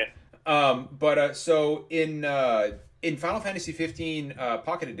can hear you. So in Final Fantasy 15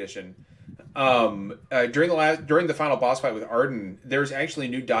 Pocket Edition, during the final boss fight with Arden, there's actually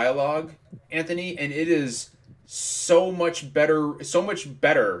new dialogue, Anthony, and it is so much better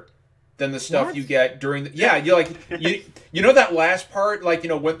than the stuff you get during the you know that last part, like, you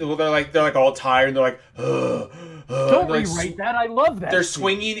know, when they're like all tired and they're like don't rewrite that. I love that. They're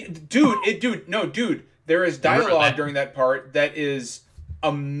swinging, dude. There is dialogue during that part that is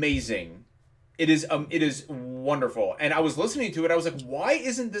amazing. It is wonderful. And I was listening to it. I was like, why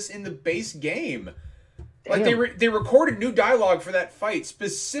isn't this in the base game? Like they recorded new dialogue for that fight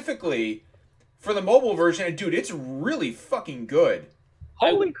specifically for the mobile version. And dude, it's really fucking good.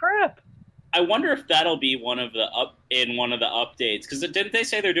 Holy crap! I wonder if that'll be one of the updates, because didn't they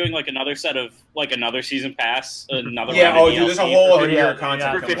say they're doing like another set of like another season pass, another dude, there's a whole other year of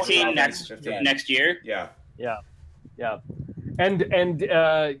content for 15 next year. Yeah. And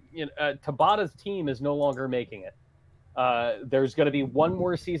Tabata's team is no longer making it. There's going to be one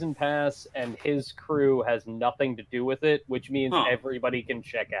more season pass, and his crew has nothing to do with it, which means everybody can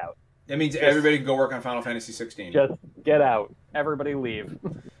check out. That means everybody can go work on Final Fantasy 16. Just get out. Everybody leave.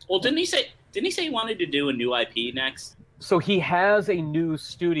 Well, didn't he say he wanted to do a new IP next? So he has a new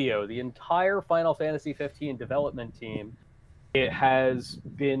studio. The entire Final Fantasy 15 development team, it has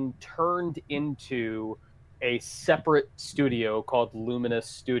been turned into a separate studio called Luminous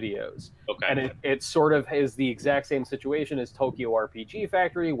Studios. Okay. And it sort of is the exact same situation as Tokyo RPG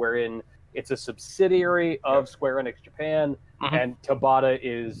Factory, wherein it's a subsidiary of Square Enix Japan, and Tabata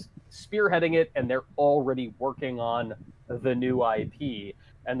is spearheading it, and they're already working on the new IP,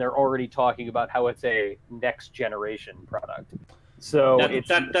 and they're already talking about how it's a next generation product. So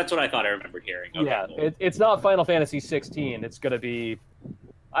that's what I thought I remembered hearing. Okay, yeah, cool. It's not Final Fantasy 16. It's going to be,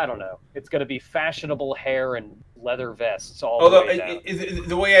 I don't know. It's going to be fashionable hair and leather vests all the way down.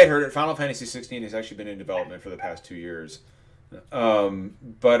 The way I heard it, Final Fantasy 16 has actually been in development for the past 2 years. So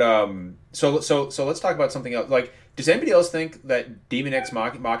let's talk about something else. Like, does anybody else think that Demon X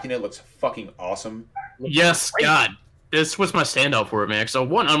Machina looks fucking awesome? Yes, God. This was my standout for it, man. So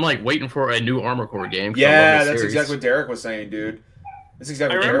one, I'm like waiting for a new Armored Core game. Yeah, that's exactly what Derek was saying, dude. That's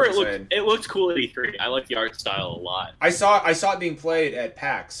exactly what Derek was saying. It looked cool at E3. I like the art style a lot. I saw it being played at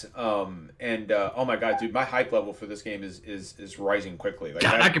PAX, and oh my god, dude, my hype level for this game is rising quickly. Like,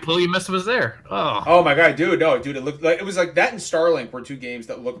 God, I completely missed it was there. Oh my god, dude, no, dude, it was like that and Starlink were two games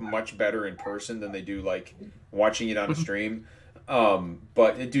that look much better in person than they do like watching it on a stream.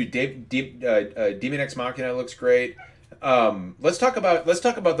 But dude, Demon X Machina looks great. Let's talk about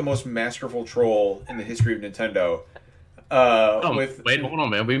the most masterful troll in the history of Nintendo. Wait, hold on,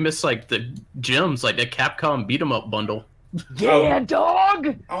 man. We missed like the gems, like the Capcom beat 'em up bundle. Yeah,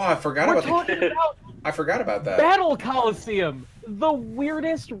 dog. Oh, I forgot about that. Battle Coliseum, the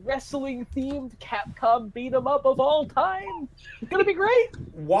weirdest wrestling themed Capcom beat 'em up of all time. It's gonna be great.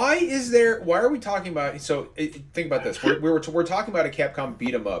 Why are we talking about? So think about this. We're talking about a Capcom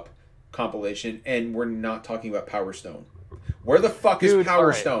beat 'em up compilation, and we're not talking about Power Stone. Where the fuck is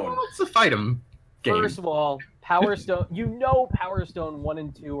Power Stone? Well, it's a fight 'em game. First of all, Power Stone, Power Stone 1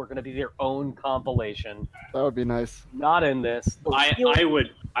 and 2 are going to be their own compilation. That would be nice. Not in this. I would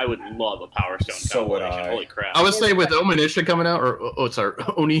love a Power Stone so compilation. Would I. Holy crap. I would say with Onimusha coming out, what's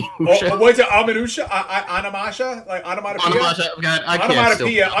Onimusha? What's it? Animasha? Like Onomatopoeia? God, I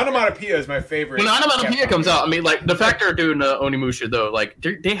can't Onomatopoeia is my favorite. When Onomatopoeia comes out, I mean, like, the fact they're doing Onimusha, though, like,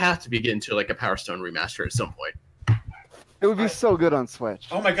 they have to be getting to, like, a Power Stone remaster at some point. It would be so good on Switch.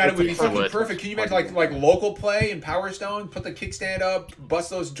 Oh my god, it would be fucking perfect. Can you imagine like local play in Power Stone? Put the kickstand up,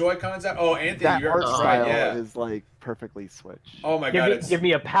 bust those Joy-Cons out. Oh, Anthony, that you're art style right. Yeah. is like perfectly Switch. Oh my god, give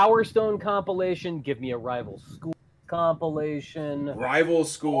me a Power Stone compilation. Give me a Rival School compilation. Rival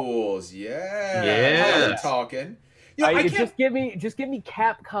Schools, yeah. Yeah. We're talking. You know, just give me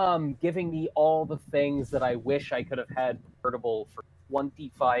Capcom giving me all the things that I wish I could have had portable for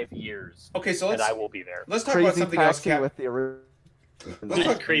 25 years. Okay, so I will be there. Let's talk about something else. With the Let's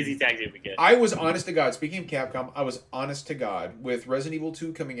talk crazy taxi we get. I was honest to God. Speaking of Capcom, I was honest to God with Resident Evil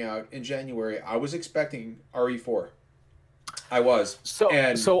 2 coming out in January. I was expecting RE4. I was. So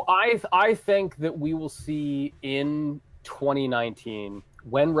I think that we will see in 2019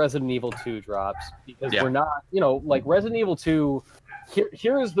 when Resident Evil 2 drops, because Yeah. we're not, like Resident Evil 2.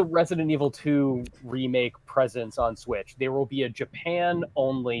 Here is the Resident Evil 2 remake presence on Switch. There will be a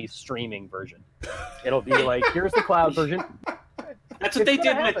Japan-only streaming version. It'll be like, here's the cloud version. That's what they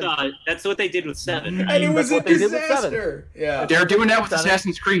did with. That's what they did with 7. And it was a what they did with disaster. Yeah. They're doing that with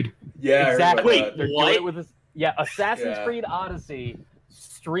Assassin's Creed. Yeah. I heard about Exactly. that. They're What? doing it with this. Yeah, Assassin's Yeah. Creed Odyssey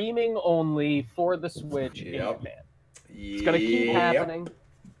streaming only for the Switch in Yep. Japan. It's gonna keep Yep. happening.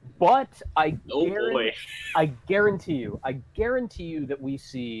 But Oh boy. I guarantee you that we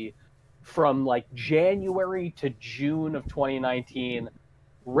see from like January to June of 2019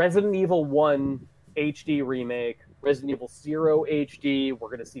 Resident Evil 1 HD remake, Resident Evil 0 HD, we're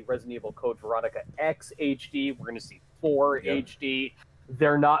going to see Resident Evil Code Veronica X HD, we're going to see 4 Yep. HD.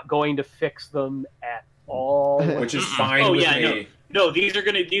 They're not going to fix them at all. Which is fine Oh, with yeah, me. No, these are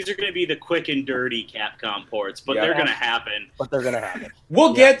gonna be the quick and dirty Capcom ports, but Yeah. they're gonna happen. But they're going to happen.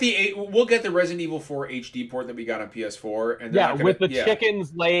 We'll get the Resident Evil 4 HD port that we got on PS4, and they're Yeah, not gonna- with the yeah.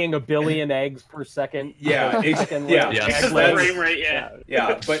 chickens laying 1 billion eggs per second. Yeah, Chicken yeah. laying Yeah. egg Because the laying. frame rate, yeah.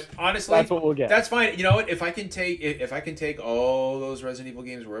 Yeah, but honestly, That's what we'll get. that's fine. You know what? If I can take all those Resident Evil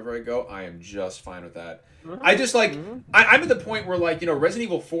games wherever I go, I am just fine with that. I just like I'm at the point where like Resident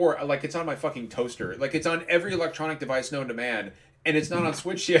Evil 4 like it's on my fucking toaster, like it's on every electronic device known to man, and it's not on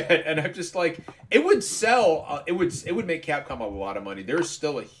Switch yet. And I'm just like, it would sell. It would make Capcom a lot of money. There's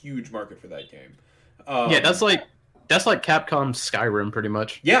still a huge market for that game. Yeah, that's like Capcom's Skyrim, pretty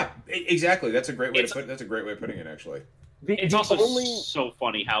much. Yeah, exactly. That's a great way It's- That's a great way of putting it, actually. It's the also only so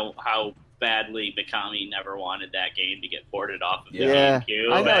funny how badly Mikami never wanted that game to get ported off of the Yeah,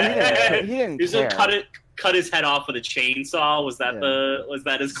 GameCube. I know he didn't He's care. gonna cut his head off with a chainsaw. Was that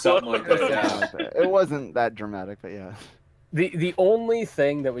his quote? Something like that, yeah. It wasn't that dramatic, but yeah. The only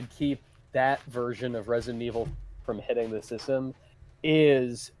thing that would keep that version of Resident Evil from hitting the system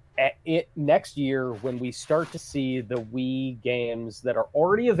is next year when we start to see the Wii games that are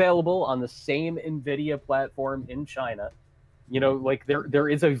already available on the same NVIDIA platform in China. Like there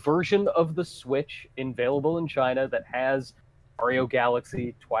is a version of the Switch available in China that has Mario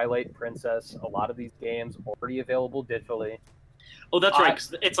Galaxy, Twilight Princess, a lot of these games already available digitally. Oh, that's right.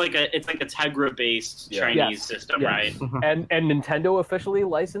 'Cause it's like a Tegra based Yeah. Chinese Yes. system, Yes. right? And Nintendo officially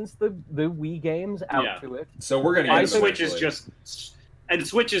licensed the Wii games out Yeah. to it. So we're gonna. And get them Switch is eventually.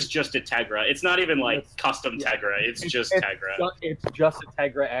 Switch is just a Tegra. It's not even like It's- custom yeah. Tegra. It's just It's Tegra. It's just a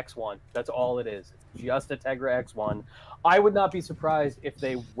Tegra X1. That's all it is. It's just a Tegra X1. I would not be surprised if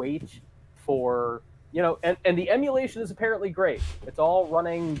they wait for, and the emulation is apparently great. It's all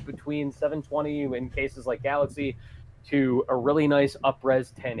running between 720 in cases like Galaxy to a really nice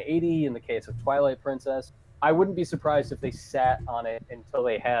up-res 1080 in the case of Twilight Princess. I wouldn't be surprised if they sat on it until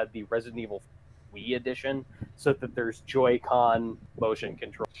they had the Resident Evil Wii edition so that there's Joy-Con motion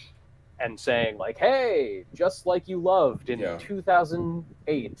control and saying like, hey, just like you loved in Yeah.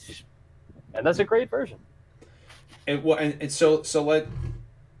 2008. And that's a great version. And so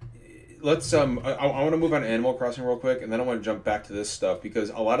let's I want to move on to Animal Crossing real quick, and then I want to jump back to this stuff because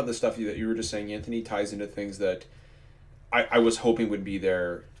a lot of the stuff that you were just saying, Anthony, ties into things that I was hoping would be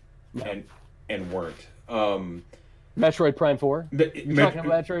there and weren't. Metroid Prime 4? You talking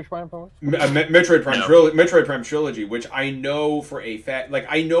about Metroid Prime 4? Metroid Prime No. Metroid Prime Trilogy, which I know for a fact, like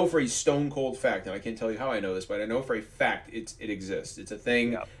I know for a stone cold fact, and I can't tell you how I know this, but I know for a fact it exists. It's a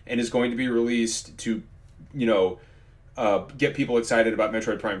thing, and is going to be released to, get people excited about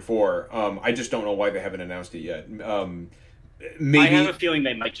Metroid Prime 4. I just don't know why they haven't announced it yet. Maybe I have a feeling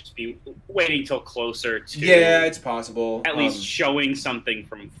they might just be waiting till closer to. yeah, it's possible. At least showing something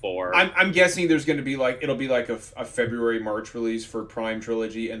from 4. I'm guessing there's going to be it'll be like a February March release for Prime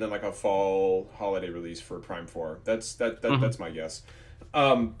Trilogy, and then like a fall holiday release for Prime 4. That's my guess.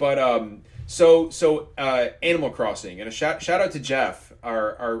 So Animal Crossing, and a shout out to Jeff,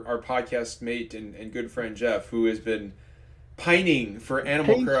 our podcast mate and good friend Jeff, who has been pining for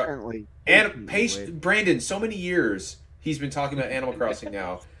Animal Crossing. Brandon, so many years he's been talking about Animal Crossing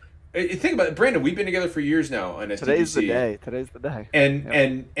now. Think about it, Brandon. We've been together for years now on STGC. Today's the day.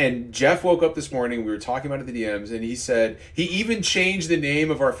 And Jeff woke up this morning. We were talking about it in the DMs, and he said he even changed the name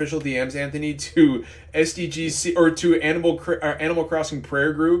of our official DMs, Anthony, to STGC or to Animal Crossing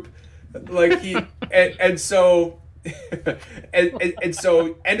Prayer Group. Like he and so. and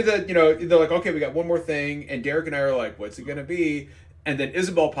so end of the they're like, okay, we got one more thing, and Derek and I are like, what's it gonna be? And then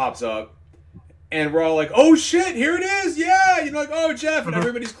Isabel pops up, and we're all like, oh shit, here it is, yeah, like, oh, Jeff, and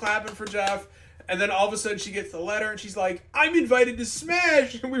everybody's clapping for Jeff. And then all of a sudden she gets the letter and she's like, I'm invited to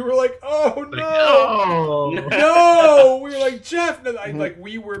Smash. And we were like, oh no. No. We were like, Jeff, no.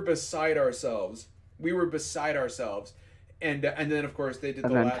 We were beside ourselves. and then of course they did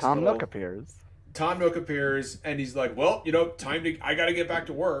And the then last. Tom little, Nook appears. Tom Nook appears, and he's like, "Well, I got to get back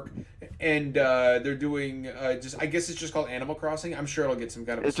to work." And they're doing I guess it's just called Animal Crossing. I'm sure it'll get some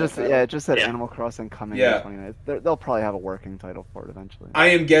kind of. It just said Animal Crossing coming in 29th. They'll probably have a working title for it eventually. I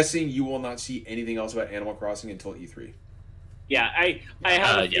am guessing you will not see anything else about Animal Crossing until E3. Yeah, I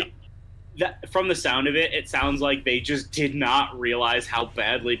have that from the sound of it, it sounds like they just did not realize how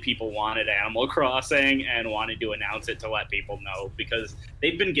badly people wanted Animal Crossing and wanted to announce it to let people know, because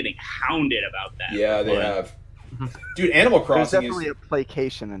they've been getting hounded about that. Yeah, they have. Dude, Animal Crossing There's definitely a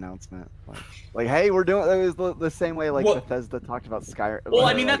placation announcement. Like, hey, we're doing it was the same way like Bethesda talked about Skyrim. Well,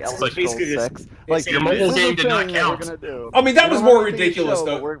 I mean, like that's Elder Scrolls basically 6. Like your mobile game did not count. We're gonna do. I mean, that was more ridiculous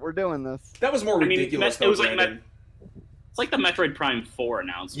though. We're doing this. That was more ridiculous though, Brandon. It's like the Metroid Prime 4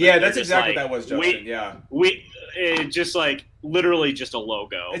 announcement. Yeah, that's exactly what that was, Justin. Just like literally just a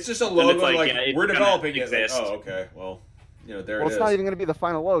logo. It's just a logo. Like we're developing it. Like, oh, okay. Well, there it is. Well, it's not even going to be the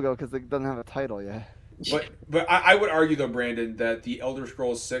final logo because it doesn't have a title yet. But I would argue though, Brandon, that the Elder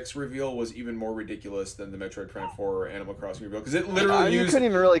Scrolls 6 reveal was even more ridiculous than the Metroid Prime 4 or Animal Crossing reveal, because it literally you couldn't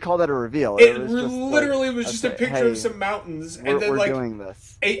even really call that a reveal. It was just a picture of some mountains, and then we're doing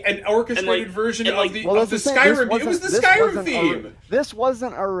this. An orchestrated version of the Skyrim. It was the Skyrim theme. This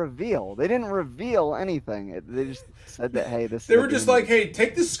wasn't a reveal. They didn't reveal anything. They just said that, hey, this. They were just like, hey,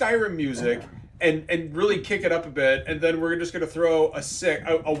 take the Skyrim music and really kick it up a bit, and then we're just gonna throw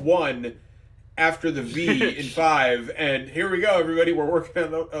a 1 after the V in 5, and here we go, everybody. We're working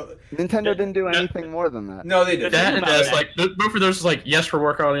on the. Nintendo didn't do anything more than that. No, they didn't. That and that's like both of those is like, yes, we're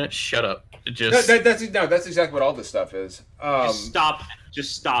working on it. Shut up. That's exactly what all this stuff is.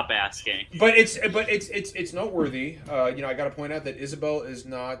 Just stop asking. But it's noteworthy. I got to point out that Isabelle is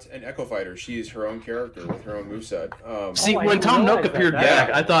not an Echo Fighter. She is her own character with her own moveset. See, when Tom Nook appeared back,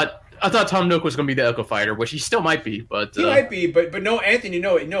 I thought Tom Nook was going to be the Echo Fighter, which he still might be, but he might be, but no, Anthony,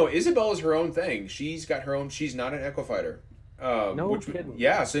 no, Isabelle is her own thing. She's got her own. She's not an Echo Fighter. Kidding.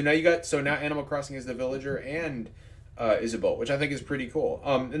 Yeah, so now now Animal Crossing is the villager and Isabelle, which I think is pretty cool.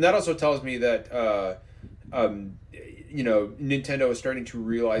 And that also tells me that Nintendo is starting to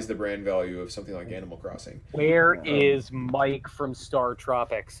realize the brand value of something like Animal Crossing. Where is Mike from Star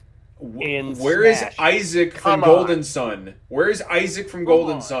Tropics? Where is Isaac from Golden Sun? Where is Isaac from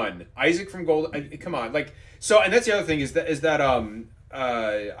Golden Sun? Isaac from Golden. Come on, like so. And that's the other thing is that I don't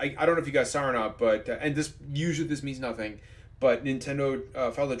know if you guys saw or not, but and this means nothing, but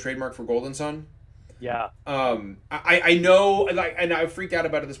Nintendo filed a trademark for Golden Sun. Yeah. I know, like, and I freaked out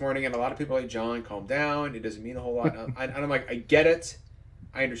about it this morning, and a lot of people are like, John, calm down. It doesn't mean a whole lot. And I'm like, I get it,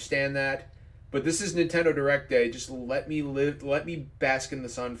 I understand that. But this is Nintendo Direct Day. Just let me bask in the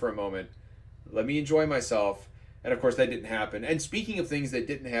sun for a moment. Let me enjoy myself. And of course, that didn't happen. And speaking of things that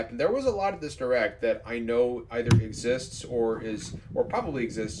didn't happen, there was a lot of this Direct that I know either exists or probably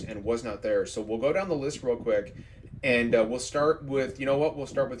exists and was not there. So we'll go down the list real quick, and we'll start with We'll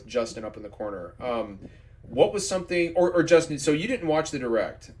start with Justin up in the corner. What was something, or Justin? So you didn't watch the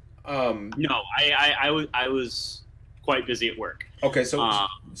Direct? No, I was quite busy at work. Okay,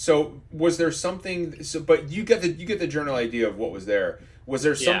 so was there something? So, but you get the general idea of what was there. Was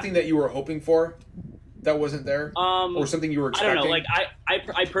there something that you were hoping for that wasn't there, or something you were expecting? I don't know. Like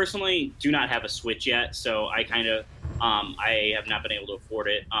I personally do not have a Switch yet, so I kind of I have not been able to afford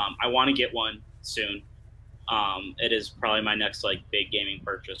it. I want to get one soon. It is probably my next like big gaming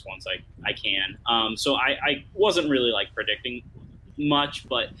purchase once I can. So I wasn't really like predicting much,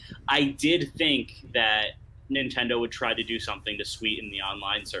 but I did think that Nintendo would try to do something to sweeten the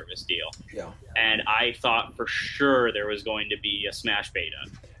online service deal. Yeah. And I thought for sure there was going to be a Smash beta.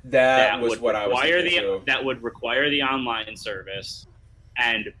 That was what I was thinking too. That would require the online service,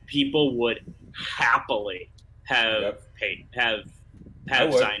 and people would happily have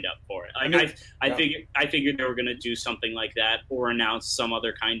signed up for it. Like I figured they were going to do something like that, or announce some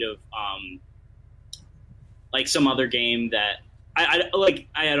other kind of like some other game that I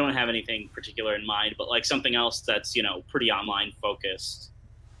don't have anything particular in mind, but like something else that's pretty online focused,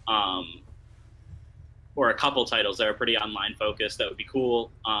 or a couple titles that are pretty online focused that would be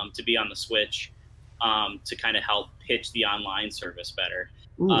cool to be on the Switch, to kind of help pitch the online service better.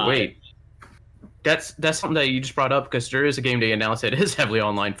 Ooh, wait. That's something that you just brought up, because there is a game they announced that is heavily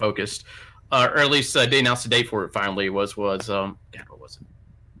online focused, or at least they announced the date for it. Finally, what was it?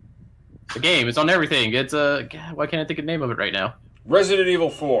 The game. It's on everything. It's why can't I think of the name of it right now? Resident Evil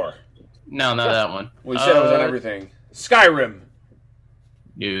 4. No, not that one. We said it was on everything. Skyrim.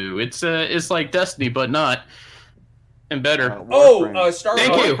 No, it's like Destiny, but not, and better. Star Wars.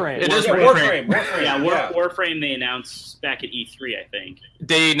 Thank you. Warframe. It is Warframe. Warframe they announced back at E3, I think.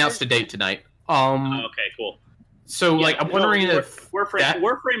 They announced the date tonight. Okay, cool. So, Yeah, like, I'm wondering if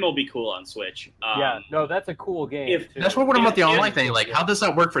Warframe will be cool on Switch. Yeah, no, that's a cool game. that's what about the if- online thing. Like, how does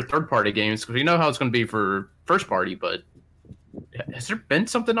that work for third-party games? Because we know how it's going to be for first-party, but has there been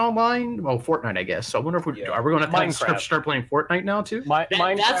something online? Well, Fortnite, I guess. So I wonder if are we going to Minecraft. start playing Fortnite now too?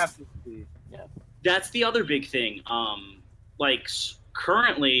 Minecraft. That's the other big thing.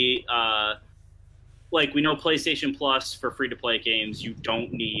 Currently, like we know PlayStation Plus for free-to-play games, you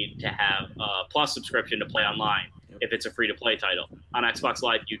don't need to have a Plus subscription to play online if it's a free-to-play title. On Xbox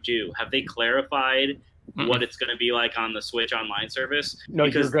Live, you do. Have they clarified what it's going to be like on the Switch online service? No,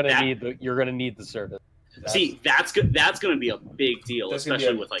 Because you're gonna need the service. That's going to be a big deal,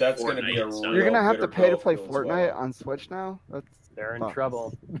 especially with like that's gonna Fortnite be a and stuff. real You're gonna have to bitter pay to pill play for people as Fortnite well. on Switch now. They're in Fuck.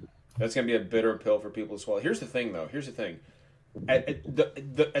 trouble. That's gonna be a bitter pill for people as well. Here's the thing, though.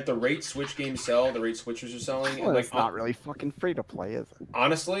 At the rate Switch games sell, the rate Switchers are selling, Well, and it's not really fucking free to play, is it?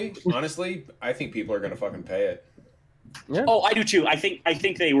 honestly, I think people are gonna fucking pay it. Oh, I do too. I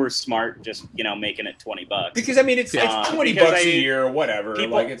think they were smart, just making it $20. Because I mean, it's $20 because a year, whatever.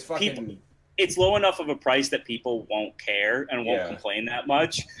 people- like it's fucking. people- It's low enough of a price that people won't care and won't Yeah. complain that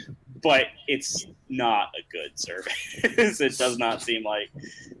much, but it's not a good service. It does not seem like.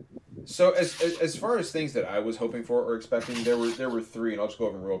 So as far as things that I was hoping for or expecting, there were three, and I'll just go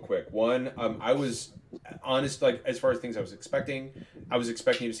over them real quick. One, I was honest, like as far as things I was expecting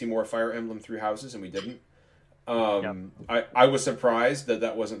to see more Fire Emblem Three Houses, and we didn't. I was surprised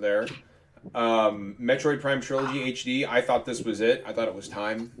that wasn't there. Metroid Prime Trilogy HD, I thought this was it. I thought it was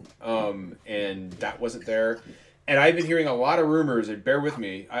time, and that wasn't there. And I've been hearing a lot of rumors, and bear with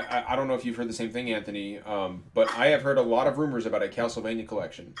me, I don't know if you've heard the same thing, Anthony, but I have heard a lot of rumors about a Castlevania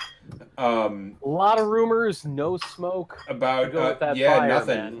collection. A lot of rumors, no smoke. About to go with that yeah, fire,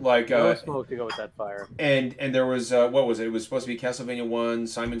 nothing. man. Like No smoke to go with that fire. and there was what was it? It was supposed to be Castlevania 1,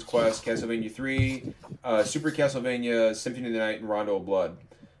 Simon's Quest, Castlevania 3, Super Castlevania, Symphony of the Night, and Rondo of Blood.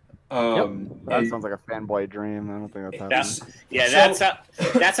 That sounds like a fanboy dream. I don't think that's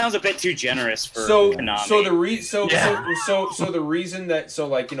happening. That sounds a bit too generous for So Konami. the reason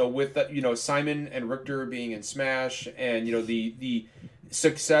that with that Simon and Richter being in Smash and the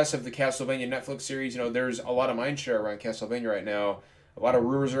success of the Castlevania Netflix series, there's a lot of mindshare around Castlevania right now. A lot of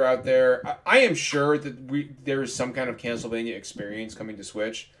rumors are out there. I am sure that there is some kind of Castlevania experience coming to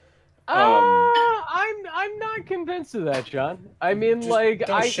Switch. I'm not convinced of that, John. I mean,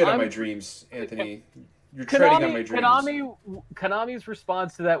 Don't shit on my dreams, Anthony. You're treading on my dreams. Konami's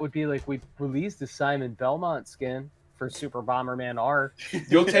response to that would be like, we released a Simon Belmont skin for Super Bomberman R.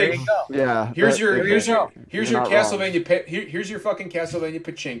 You'll There take. you go. Yeah. Here's your You're not Castlevania. Here's your fucking Castlevania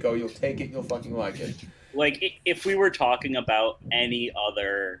pachinko. You'll take it. You'll fucking like it. Like, if we were talking about any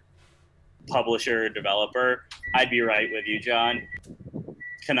other publisher or developer, I'd be right with you, John.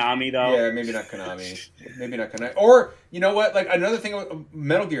 Konami, though. Yeah, maybe not Konami. Maybe not Konami. Or you know what? Like another thing,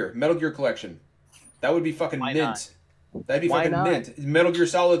 Metal Gear Collection. That would be fucking Why mint. That'd be Why fucking not? mint. Metal Gear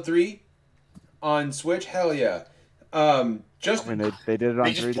Solid 3 on Switch. Hell yeah. Just I mean, they did it on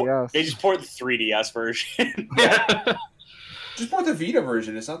They just 3DS. They just poured the 3DS version. just port the Vita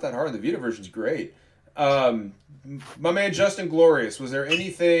version. It's not that hard. The Vita version's great. My man Justin Glorious. Was there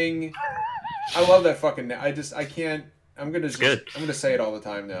anything? I love that fucking. I can't. I'm gonna say it all the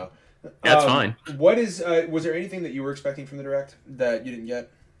time now. That's fine. What is? Was there anything that you were expecting from the direct that you didn't get?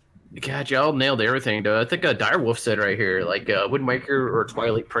 God, y'all nailed everything, though. I think Direwolf said right here, like Wind Waker or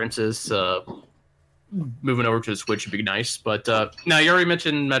Twilight Princess moving over to the Switch would be nice. But now you already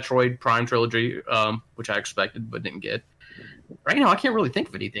mentioned Metroid Prime Trilogy, which I expected but didn't get. Right now, I can't really think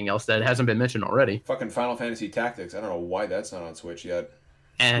of anything else that hasn't been mentioned already. Fucking Final Fantasy Tactics. I don't know why that's not on Switch yet.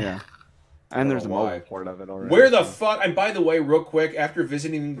 Yeah. And there's a know why. mobile port of it already. Where the fuck? And by the way, real quick, after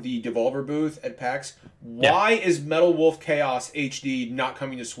visiting the Devolver booth at PAX, why is Metal Wolf Chaos HD not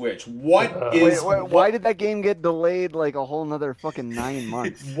coming to Switch? Why did that game get delayed like a whole nother fucking 9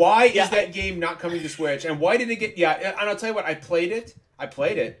 months? Why is that game not coming to Switch? And why did it get? Yeah, and I'll tell you what. I played it. I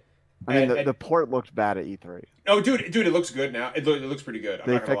mean, And- the port looked bad at E3. Oh, dude, it looks good now. It looks pretty good.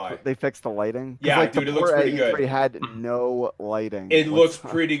 I'm not gonna lie. They fixed the lighting. 'Cause, Yeah, like, dude, the it looks port pretty at good. E3 had no lighting. It looks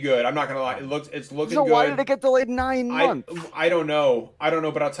whatsoever. pretty good. I'm not gonna lie. It's looking So good. why did it get delayed 9 months? I don't know.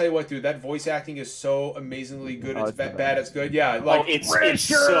 But I'll tell you what, dude. That voice acting is so amazingly good. Oh, It's it's bad. bad. It's good. Yeah, like it's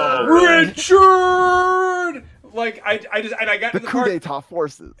so good. Richard. Like I got The to the coup part. d'etat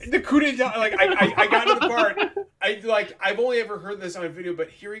forces. The coup d'etat. Like I got to the part. I've only ever heard this on a video, but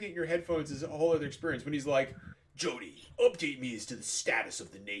hearing it in your headphones is a whole other experience. When he's like, Jody, update me as to the status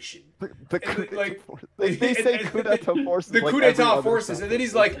of the nation. The coup d'etat like- forces. They say and- coup d'etat forces. The like coup every d'etat other forces, and then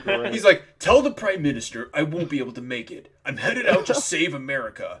sentence. he's like, tell the prime minister I won't be able to make it. I'm headed out to save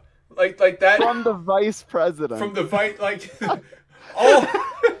America. like that From the vice president. from the fight, like oh.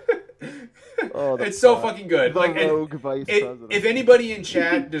 Oh, It's so fucking good. The Like, and rogue vice president. if anybody in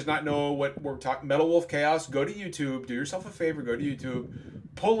chat does not know what we're talking, Metal Wolf Chaos, go to YouTube. Do yourself a favor. Go to YouTube.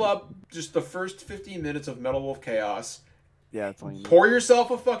 Pull up just the first 15 minutes of Metal Wolf Chaos. Yeah, it's all you need. Pour yourself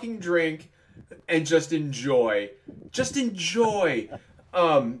a fucking drink, and just enjoy. Just enjoy.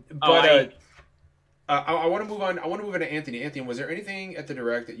 But I want to move on. I want to move on to Anthony. Anthony, was there anything at the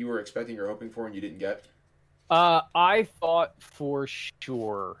Direct that you were expecting or hoping for and you didn't get? I thought for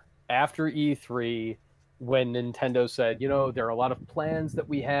sure after E3, when Nintendo said, there are a lot of plans that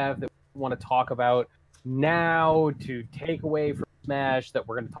we have that we want to talk about now to take away from Smash that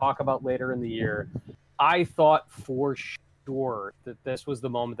we're going to talk about later in the year, I thought for sure that this was the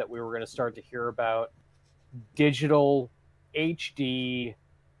moment that we were going to start to hear about digital HD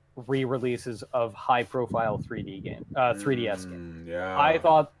re-releases of high-profile 3DS games. Yeah.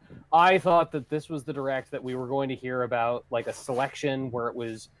 I thought that this was the Direct that we were going to hear about, like a selection where it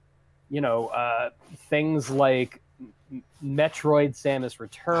was, things like Metroid: Samus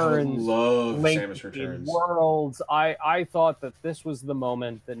Returns, I love Link Samus Returns. Worlds. I thought that this was the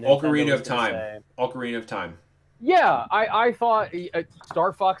moment that Nintendo Ocarina was of gonna Time. say, Ocarina of Time. yeah, I thought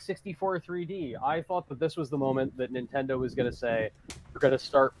Star Fox 64 3D. I thought that this was the moment that Nintendo was going to say, we're going to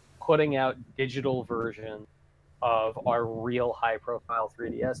start putting out digital versions of our real high-profile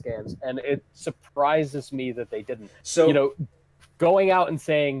 3DS games, and it surprises me that they didn't. So Going out and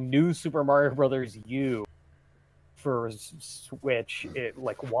saying New Super Mario Brothers U for Switch,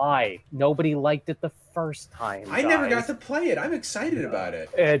 why? Nobody liked it the first time. I never got to play it. I'm excited about it.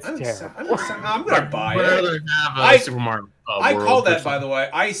 It's I'm terrible. I'm gonna buy I'd it. rather have I- Super Mario. I World called that, personally. by the way.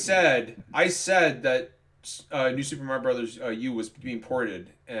 I said that New Super Mario Brothers U was being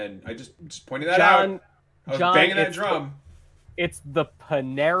ported, and I just pointed that John, out. I was John, banging that it's drum. It's the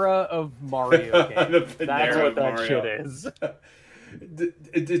Panera of Mario games. The That's Panera what of that Mario. shit is.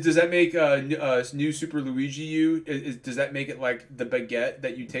 Does that make New Super Luigi U? Does that make it like the baguette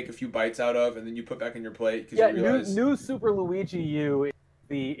that you take a few bites out of and then you put back in your plate because Yeah, you realize new Super Luigi U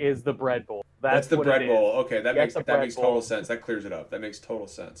is the bread bowl. that's the what bread it bowl? is. Okay, that Yeah, makes it's a bread total bowl. sense. That clears it up. That makes total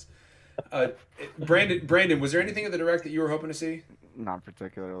sense. Brandon, was there anything in the Direct that you were hoping to see? Not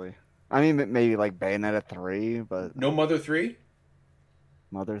particularly. I mean, maybe like Bayonetta 3, but No Mother 3?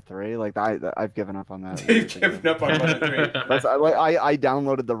 Mother 3, like I've given up on that. You've given up on Mother 3. I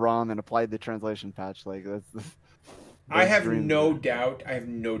downloaded the ROM and applied the translation patch. Like that's. I have dreams. no doubt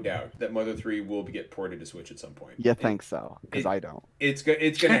that Mother 3 will get ported to Switch at some point. You think so? Because it- I don't. It's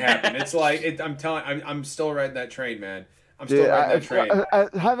gonna happen. It's like I'm still riding that train, man. I'm Dude, still riding that train.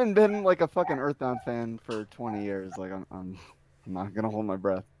 I haven't been like a fucking Earthbound fan for 20 years. Like I'm not gonna hold my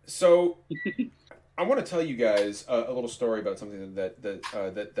breath. So, I want to tell you guys a little story about something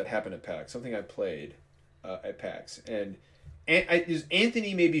that happened at PAX. Something I played at PAX, and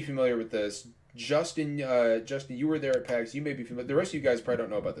Anthony may be familiar with this. Justin, you were there at PAX. You may be familiar. The rest of you guys probably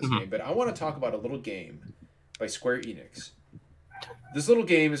don't know about this game, but I want to talk about a little game by Square Enix. This little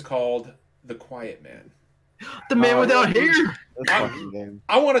game is called The Quiet Man. The man without hair. This fucking game.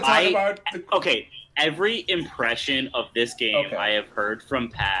 I want to talk about the. Okay, every impression of this game Okay. I have heard from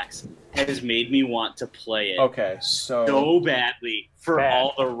PAX has made me want to play it Okay, so badly for Bad.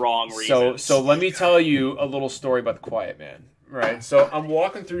 all the wrong reasons. So let me tell you a little story about The Quiet Man. Right, so I'm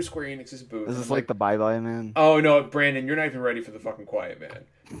walking through Square Enix's booth. This and is I'm like the Bye Bye Man. oh no, Brandon, you're not even ready for the fucking Quiet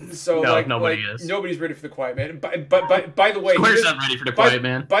Man. So No, like, nobody like, is. nobody's ready for the Quiet Man. By the way, he Square's does- not ready for the by- Quiet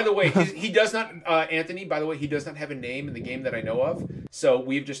Man. By the way, he does not. Anthony. By the way, he does not have a name in the game that I know of. So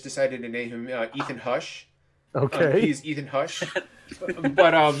we've just decided to name him Ethan Hush. Okay. He's Ethan Hush.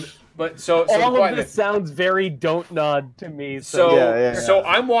 But so all Quiet of Man- this sounds very don't nod to me. So, So, Yeah. so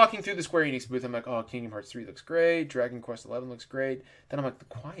I'm walking through the Square Enix booth. I'm like, oh, Kingdom Hearts 3 looks great. Dragon Quest 11 looks great. Then I'm like, The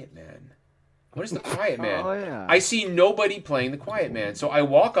Quiet Man. What is The Quiet Man? Oh yeah. I see nobody playing The Quiet Man. So I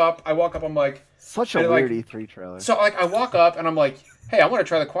walk up. I'm like, Such a and, like, weird E3 trailer. so like I walk up and I'm like, hey, I want to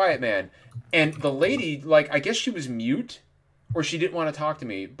try The Quiet Man. And the lady, like, I guess she was mute, or she didn't want to talk to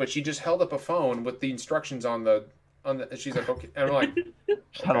me, but she just held up a phone with the instructions on the. She's like, okay, and I'm like.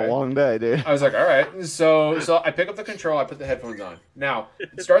 Had okay. a long day, dude. I was like, all right. So I pick up the control. I put the headphones on. Now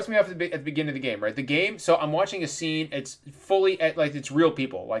it starts me off at the beginning of the game, right? The game. So I'm watching a scene. It's fully like it's real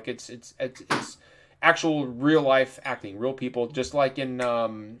people. Like it's actual real life acting, real people, just like in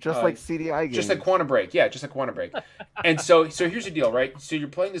Just like CDI games. just like Quantum Break. Yeah, just like Quantum Break. And so here's the deal, right? So you're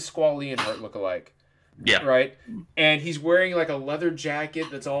playing this Squall Leonhardt lookalike. Yeah. Right? And he's wearing like a leather jacket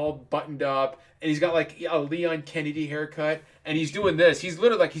that's all buttoned up, and he's got like a Leon Kennedy haircut, and he's doing this. He's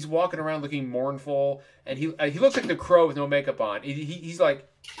literally like he's walking around looking mournful, and he looks like the Crow with no makeup on. He's like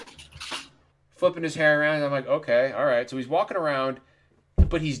flipping his hair around. I'm like, okay, all right. So he's walking around,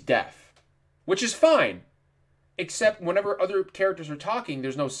 but he's deaf, which is fine, except whenever other characters are talking,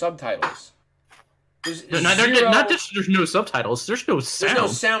 there's no subtitles. There's Not just there's no subtitles. There's no sound. There's no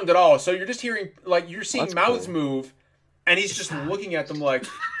sound at all. So you're just hearing, like, you're seeing mouths move, and he's just looking at them like.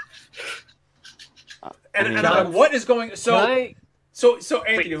 And I'm like, what is going? So Anthony,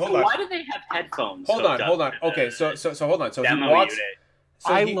 hold on. Why do they have headphones? Hold on. Okay, so hold on. So he Demo walks. unit.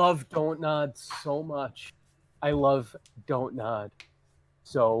 I love Don't Nod so much. I love Don't Nod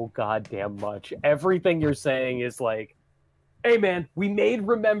so goddamn much. Everything you're saying is like, hey man, we made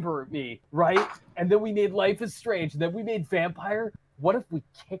Remember Me, right? And then we made Life is Strange. And then we made Vampire. What if we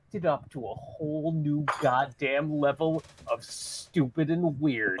kicked it up to a whole new goddamn level of stupid and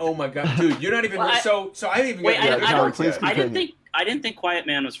weird? Oh my god, dude, you're not even. So I didn't even. Wait, I didn't think Quiet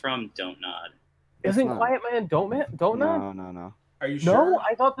Man was from Don't Nod. Isn't Quiet Man Don't Nod? No. Are you sure? No,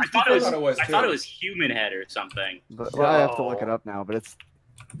 I thought I thought it was Human Head or something. But, well, I have to look it up now, but it's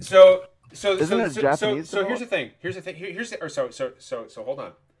So Isn't it Japanese So at here's all? the thing. So hold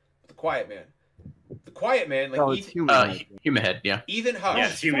on. The Quiet Man, like no, it's Ethan, human. Human Head, yeah. Ethan Hush. Yeah,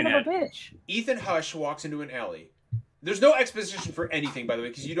 it's Human Son of a Head. bitch. Ethan Hush walks into an alley. There's no exposition for anything, by the way,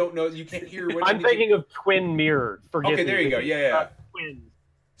 because you don't know, you can't hear what. I'm thinking of Twin Mirror. Forgive Okay, me. there you go. Yeah. Twins.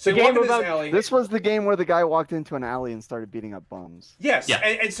 So The you walk game into this about- alley. This was the game where the guy walked into an alley and started beating up bums. Yes, Yeah.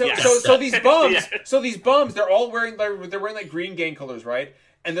 and so Yes. so these bums, Yeah. they're all wearing like green gang colors, right?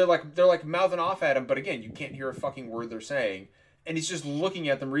 And they're like mouthing off at him, but again, you can't hear a fucking word they're saying. And he's just looking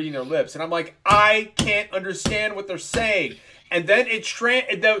at them, reading their lips, and I'm like, I can't understand what they're saying. And then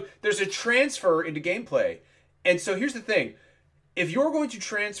there's a transfer into gameplay. And so here's the thing: if you're going to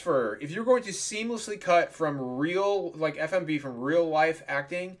seamlessly cut from real, like FMV, from real life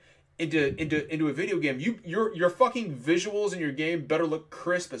acting into a video game, your fucking visuals in your game better look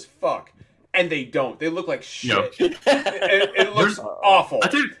crisp as fuck, and they don't. They look like shit. It looks awful. I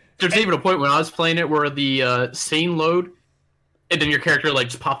think there's even a point when I was playing it where the scene load, and then your character like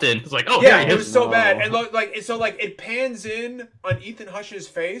just popped in. It's like, oh Yeah, there he it is. was so bad, and it pans in on Ethan Hush's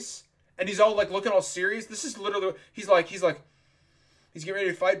face, and he's all like looking all serious. This is literally he's getting ready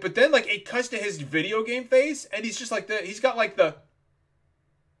to fight, but then like it cuts to his video game face, and he's just like he's got the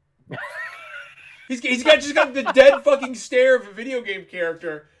dead fucking stare of a video game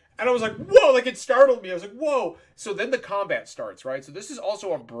character. And I was like, whoa, like it startled me. I was like, whoa. So then the combat starts, right? So this is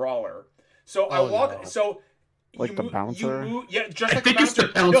also a brawler. So I walk, no. so Like the bouncer? yeah, just I like the think it's bouncer.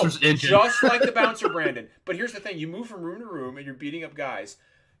 the bouncer's engine. Just like the bouncer, Brandon. But here's the thing: you move from room to room, and you're beating up guys.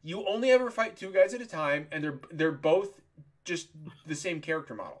 You only ever fight 2 guys at a time, and they're both just the same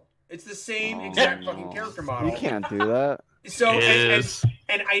character model. It's the same exact fucking character model. You can't do that. So Yes.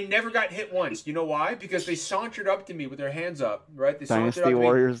 and I never got hit once. You know why? Because they sauntered up to me with their hands up, right? They sauntered up Dynasty to me,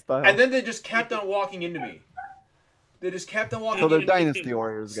 Warriors style. and then they just kept on walking into me. They just kept on walking. So they're into me. Dynasty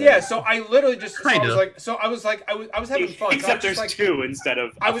Warriors guys. Yeah. So I literally just. I Kinda. was having fun. Except so I was there's just, 2 instead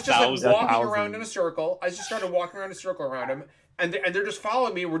of I was just like 1,000. walking 1,000. around in a circle. I just started walking around in a circle around him, and they're just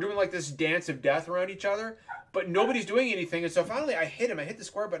following me. We're doing like this dance of death around each other, but nobody's doing anything. And so finally, I hit him. I hit the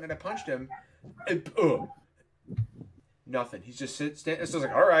square button and I punched him, and nothing. He's just standing. So I was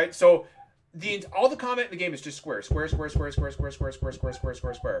like, all right. So all the combat in the game is just square.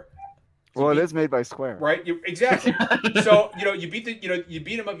 Well, it is made by Square. Right? Exactly. So you beat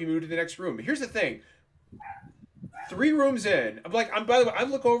him up. You move to the next room. But here's the thing. 3 rooms in, by the way, I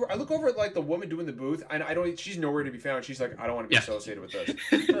look over at like the woman doing the booth, and she's nowhere to be found. She's like, I don't want to be associated with this.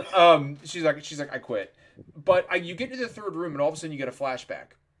 She's like, I quit. But you get to the 3rd room, and all of a sudden you get a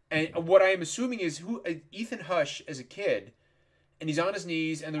flashback. And what I am assuming is Ethan Hush as a kid, and he's on his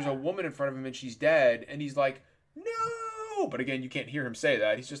knees, and there's a woman in front of him, and she's dead, and he's like, no. But again, you can't hear him say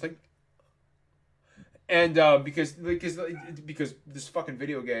that. He's just like. And because this fucking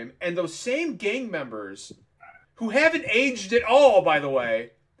video game, and those same gang members who haven't aged at all, by the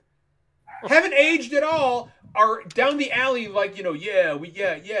way, are down the alley like, we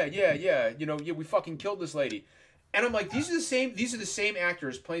fucking killed this lady. And I'm like, these are the same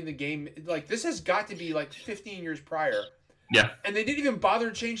actors playing the game. Like, this has got to be like 15 years prior. Yeah. And they didn't even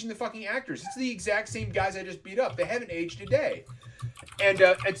bother changing the fucking actors. It's the exact same guys I just beat up. They haven't aged a day. And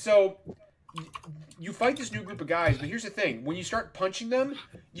so you fight this new group of guys, but here's the thing. When you start punching them,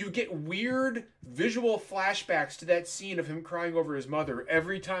 you get weird visual flashbacks to that scene of him crying over his mother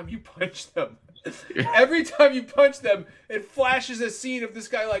every time you punch them. Every time you punch them, it flashes a scene of this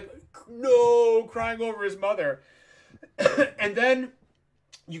guy like, no, crying over his mother. and then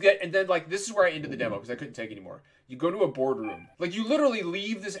this is where I ended the demo because I couldn't take anymore. You go to a boardroom. Like, you literally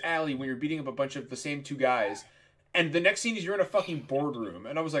leave this alley when you're beating up a bunch of the same 2 guys, And the next scene is you're in a fucking boardroom,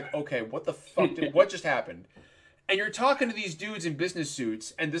 and I was like, okay, what the fuck? What just happened? And you're talking to these dudes in business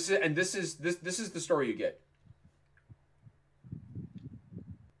suits, and this is the story you get.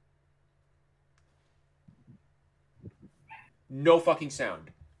 No fucking sound.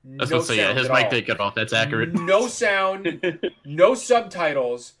 I was gonna say, yeah, his mic did get off. That's accurate. No sound, no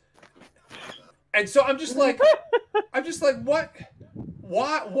subtitles. And so I'm just like,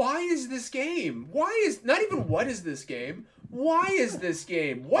 what? Why is this game? Why is not even what is this game? Why is this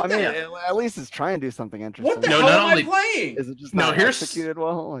game? What the hell? At least it's trying to do something interesting. What the hell am I playing? Is it just not executed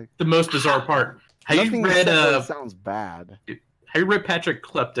well? Like, the most bizarre part. Have you read? Sounds bad. Have you read Patrick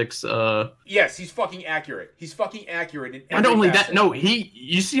Kleptic's? Yes, he's fucking accurate. He's fucking accurate. In not only facet. that, no,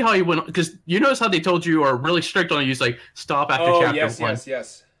 you see how he went, because you notice how they told you are really strict on you, like stop after chapter 1.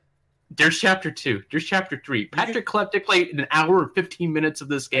 Yes. There's chapter 2. There's chapter 3. Patrick Kleptic played an hour and 15 minutes of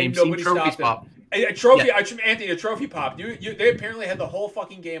this game. Seen trophies pop. A trophy, yeah. Anthony, a trophy popped. They apparently had the whole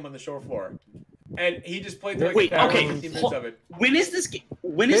fucking game on the show floor, and he just played through like 15 minutes of it. When is this game?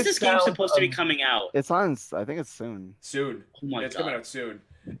 When is this game supposed to be coming out? It's on. I think it's soon. Soon. Oh my it's God. coming out soon.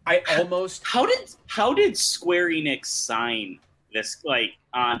 I almost. How did Square Enix sign this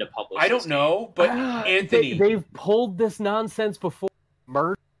on to publish? I don't know, but Anthony, they've pulled this nonsense before.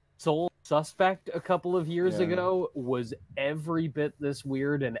 Merge Soul Suspect a couple of years ago was every bit this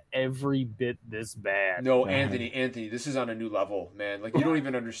weird and every bit this bad. No, Anthony, this is on a new level, man. Like, you don't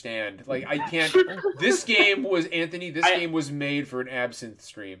even understand. Like, I can't. This game was game was made for an absinthe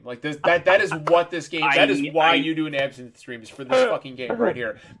stream. Like, that is what this game. That is why you do an absinthe stream, is for this fucking game right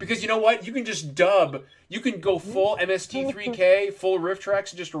here. Because you know what? You can just dub. You can go full MST3K, full riff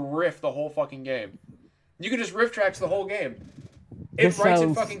tracks, and just riff the whole fucking game. You can just riff tracks the whole game. It writes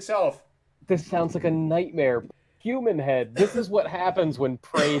it fucking self. This sounds like a nightmare. Human Head. This is what happens when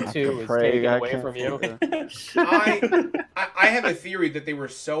Prey 2 is taken away from you. I have a theory that they were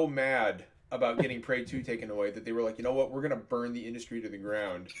so mad about getting Prey 2 taken away that they were like, you know what, we're gonna burn the industry to the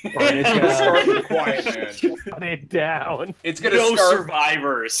ground. And it's gonna start with Quiet Man. Shut it down. It's gonna no start.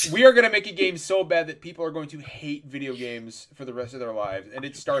 Survivors. We are gonna make a game so bad that people are going to hate video games for the rest of their lives, and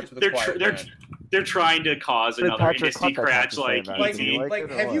it starts with Quiet Man. They're trying to cause another industry crash,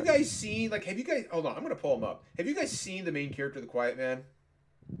 have you guys seen? Hold on, I'm gonna pull them up. Have you guys seen the main character of the Quiet Man?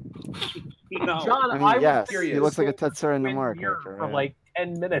 No. John, I mean, yes, curious. he looks like a Tetsuya Nomura character. For like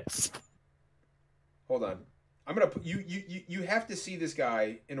 10 minutes. Hold on, I'm gonna put you have to see this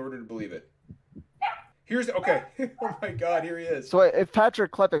guy in order to believe it. Here's okay. Oh my God, here he is. So if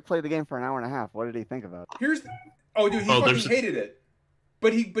Patrick Kleptic played the game for an hour and a half, what did he think about it? Oh, dude, he fucking hated it.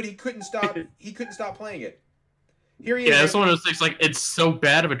 But he couldn't stop. He couldn't stop playing it. Here he is. Yeah, it's one of those things. Like, it's so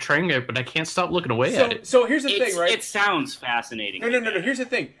bad of a train wreck, but I can't stop looking away at it. So here's the thing, right? It sounds fascinating. No. Here's the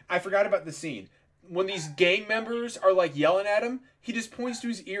thing. I forgot about the scene when these gang members are like yelling at him. He just points to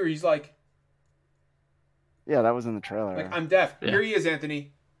his ear. He's like, "Yeah, that was in the trailer." Like, I'm deaf. Yeah. Here he is,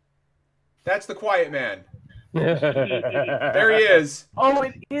 Anthony. That's the Quiet Man. There he is. Oh,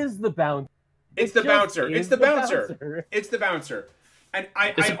 it is the bouncer. It's the bouncer. It's the bouncer. It's the bouncer. And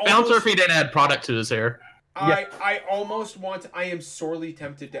it's a bouncer if he didn't add product to his hair. I almost want. I am sorely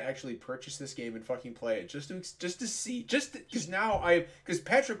tempted to actually purchase this game and fucking play it just to see, because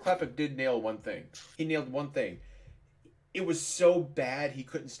Patrick Kleptic did nail one thing. He nailed one thing. It was so bad he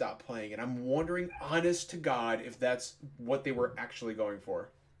couldn't stop playing, and I'm wondering, honest to God, if that's what they were actually going for.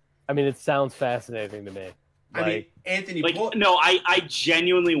 I mean, it sounds fascinating to me. I mean, Anthony, I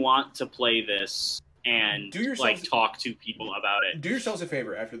genuinely want to play this and talk to people about it. Do yourselves a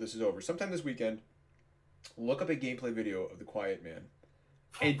favor after this is over. Sometime this weekend, look up a gameplay video of the Quiet Man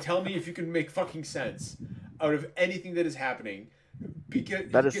and tell me if you can make fucking sense out of anything that is happening.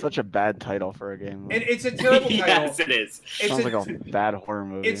 Because that is such a bad title for a game. And it's a terrible title. Yes, it is. Sounds like a bad horror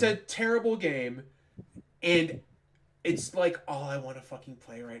movie. It's a terrible game, and it's like all I want to fucking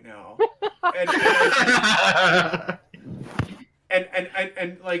play right now.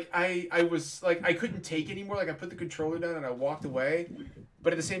 And like I was like, I couldn't take it anymore. Like, I put the controller down and I walked away.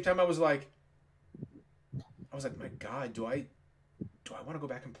 But at the same time, I was like, my God, do I want to go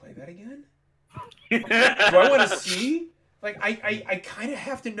back and play that again? Do I want to see? Like, I kind of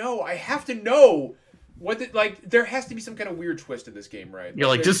have to know. I have to know there has to be some kind of weird twist in this game, right? You're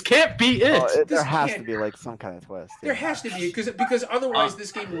like, this can't be it. There has to be like some kind of twist. There has to be, because otherwise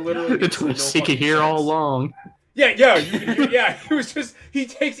this game literally the twist he could hear all along. Yeah. It was just, he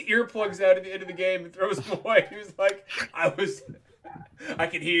takes earplugs out at the end of the game and throws them away. He was like, I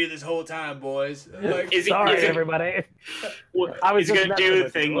could hear you this whole time, boys. Like, Sorry, everybody. I was going to do the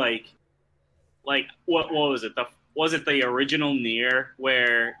thing like what was it? was it the original Nier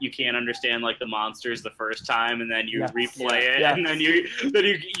where you can't understand like the monsters the first time and then you Yes. replay it Yes. and then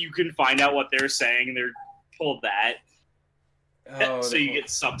you can find out what they're saying and they're told that. Oh, So you get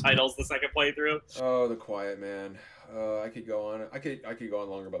subtitles the second playthrough. Oh, The Quiet Man. I could go on. I could go on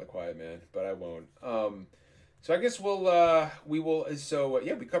longer about The Quiet Man, but I won't. So I guess we will. So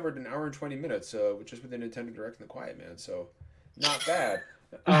yeah, we covered an hour and 20 minutes, which is with the Nintendo Direct and The Quiet Man. So not bad.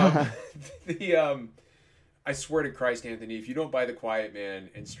 I swear to Christ, Anthony, if you don't buy The Quiet Man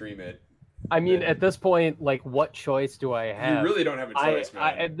and stream it, I mean, at this point, like, what choice do I have? you really don't have a choice,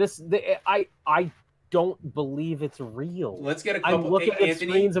 man. I don't believe it's real. Let's get a couple. I'm looking at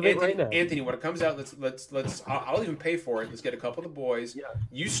screens of it right now. Anthony, when it comes out, let's. I'll even pay for it. Let's get a couple of the boys. Yeah.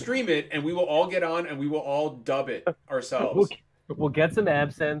 You stream it, and we will all get on, and we will all dub it ourselves. We'll get some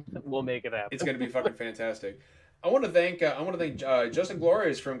absinthe. We'll make it happen. It's going to be fucking fantastic. I want to thank Justin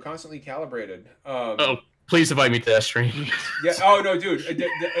Glorious from Constantly Calibrated. Please invite me to that stream. Yeah. Oh no, dude.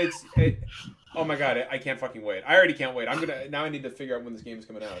 Oh my god, I can't fucking wait. I already can't wait. I need to figure out when this game is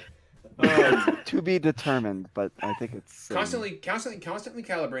coming out. To be determined, but I think it's Constantly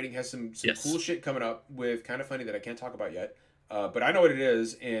Calibrating has some cool shit coming up with Kind of Funny that I can't talk about yet. But I know what it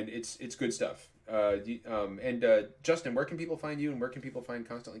is, and it's good stuff. Justin, where can people find you, and where can people find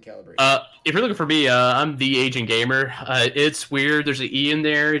Constantly Calibrated? If you're looking for me, I'm the Agent Gamer. It's weird. There's an E in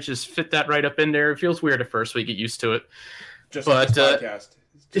there. It just fit that right up in there. It feels weird at first, but you get used to it. Just like this podcast.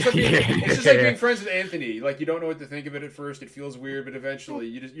 It's just like being friends with Anthony. Like, you don't know what to think of it at first. It feels weird, but eventually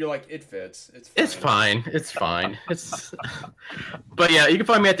you're like, it fits. It's fine. It's fine. But yeah, you can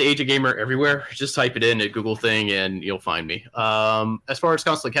find me at the Agent Gamer everywhere. Just type it in a Google thing and you'll find me. As far as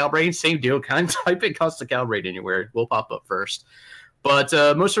Constantly Calibrating, same deal. Kind of type in Constantly Calibrate anywhere. We'll pop up first. But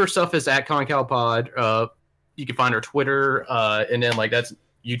most of our stuff is at ConCalPod. You can find our Twitter, and then like that's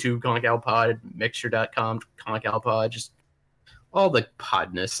YouTube ConCalPod, Mixture.com ConCalPod, just all the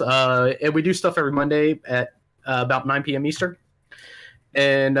podness. And we do stuff every Monday at about 9 p.m. Eastern.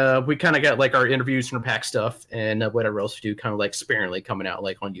 And we kind of got like our interviews and our pack stuff and whatever else we do kind of like sparingly coming out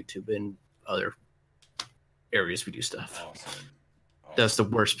like on YouTube and other areas we do stuff. Awesome. That's the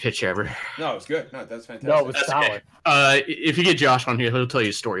worst pitch ever. No, it's good. No, that's fantastic. No, it was solid. Okay. If you get Josh on here, he'll tell you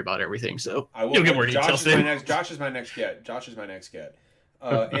a story about everything. So you'll get more details. Josh is my next get.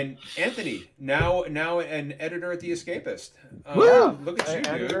 And Anthony, now an editor at The Escapist. Look at you, dude.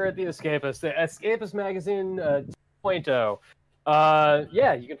 Editor at The Escapist. The Escapist Magazine 2.0.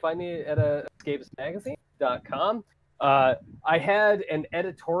 Yeah, you can find me at escapistmagazine.com. I had an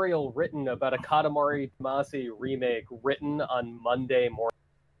editorial written about a Katamari Damacy remake written on Monday morning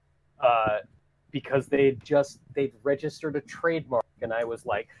because they'd registered a trademark, and I was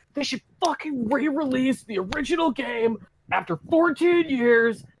like, they should fucking re-release the original game after 14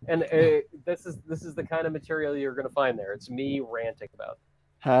 years, and this is the kind of material you're going to find there. It's me ranting about it.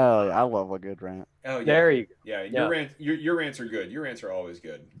 Hell yeah, I love a good rant. Oh, yeah. There you go. Yeah, your rants are good. Your rants are always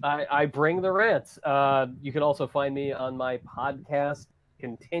good. I bring the rants. You can also find me on my podcast,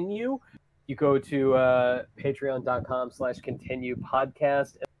 Continue. You go to patreon.com/continue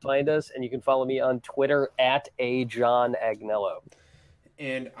podcast and find us, and you can follow me on Twitter at @AJohnAgnello.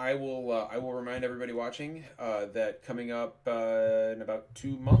 And I will remind everybody watching that coming up in about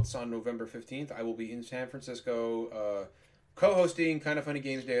 2 months on November 15th, I will be in San Francisco co-hosting Kind of Funny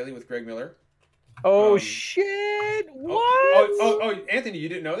Games Daily with Greg Miller. Oh shit! What? Oh, Anthony, you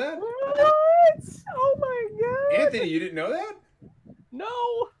didn't know that? What? Oh my god! Anthony, you didn't know that? No.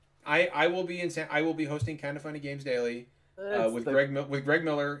 I will be hosting Kind of Funny Games Daily with Greg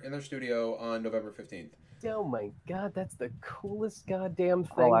Miller in their studio on November 15th. Oh my god, that's the coolest goddamn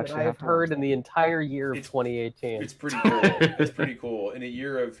thing that I've heard in the entire year of 2018. It's pretty cool. It's pretty cool. In a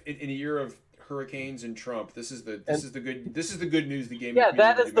year of hurricanes and Trump, this is the good news the game. Yeah,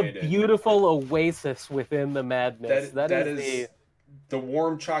 that is the beautiful oasis within the madness. That is the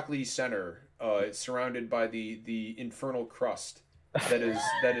warm chocolatey center, surrounded by the infernal crust. That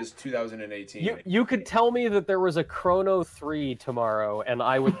is 2018. You could tell me that there was a Chrono 3 tomorrow, and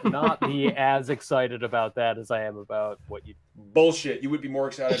I would not be as excited about that as I am about what you. Bullshit. You would be more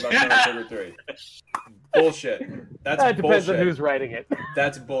excited about Chrono Trigger 3. Bullshit. That depends on who's writing it.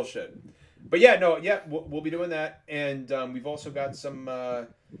 That's bullshit. But we'll be doing that, and we've also got some.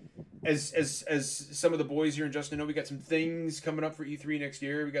 As some of the boys here in Justin know, we got some things coming up for E3 next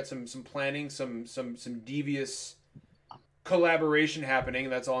year. We got some planning, some devious collaboration happening.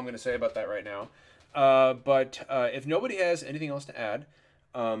 That's all I'm going to say about that right now. But if nobody has anything else to add,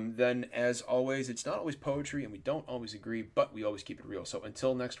 then as always, it's not always poetry and we don't always agree, but we always keep it real. So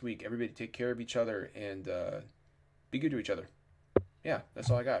until next week, everybody take care of each other and be good to each other. Yeah,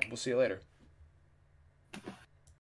 that's all I got. We'll see you later.